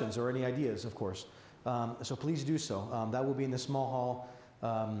any questions or any ideas, of course, so please do so. That will be in the small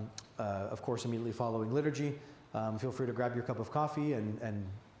hall, of course, immediately following liturgy. Feel free to grab your cup of coffee and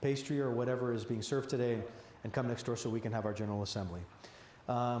pastry or whatever is being served today and come next door so we can have our General Assembly.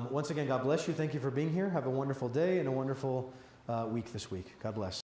 Once again, God bless you. Thank you for being here. Have a wonderful day and a wonderful week this week. God bless.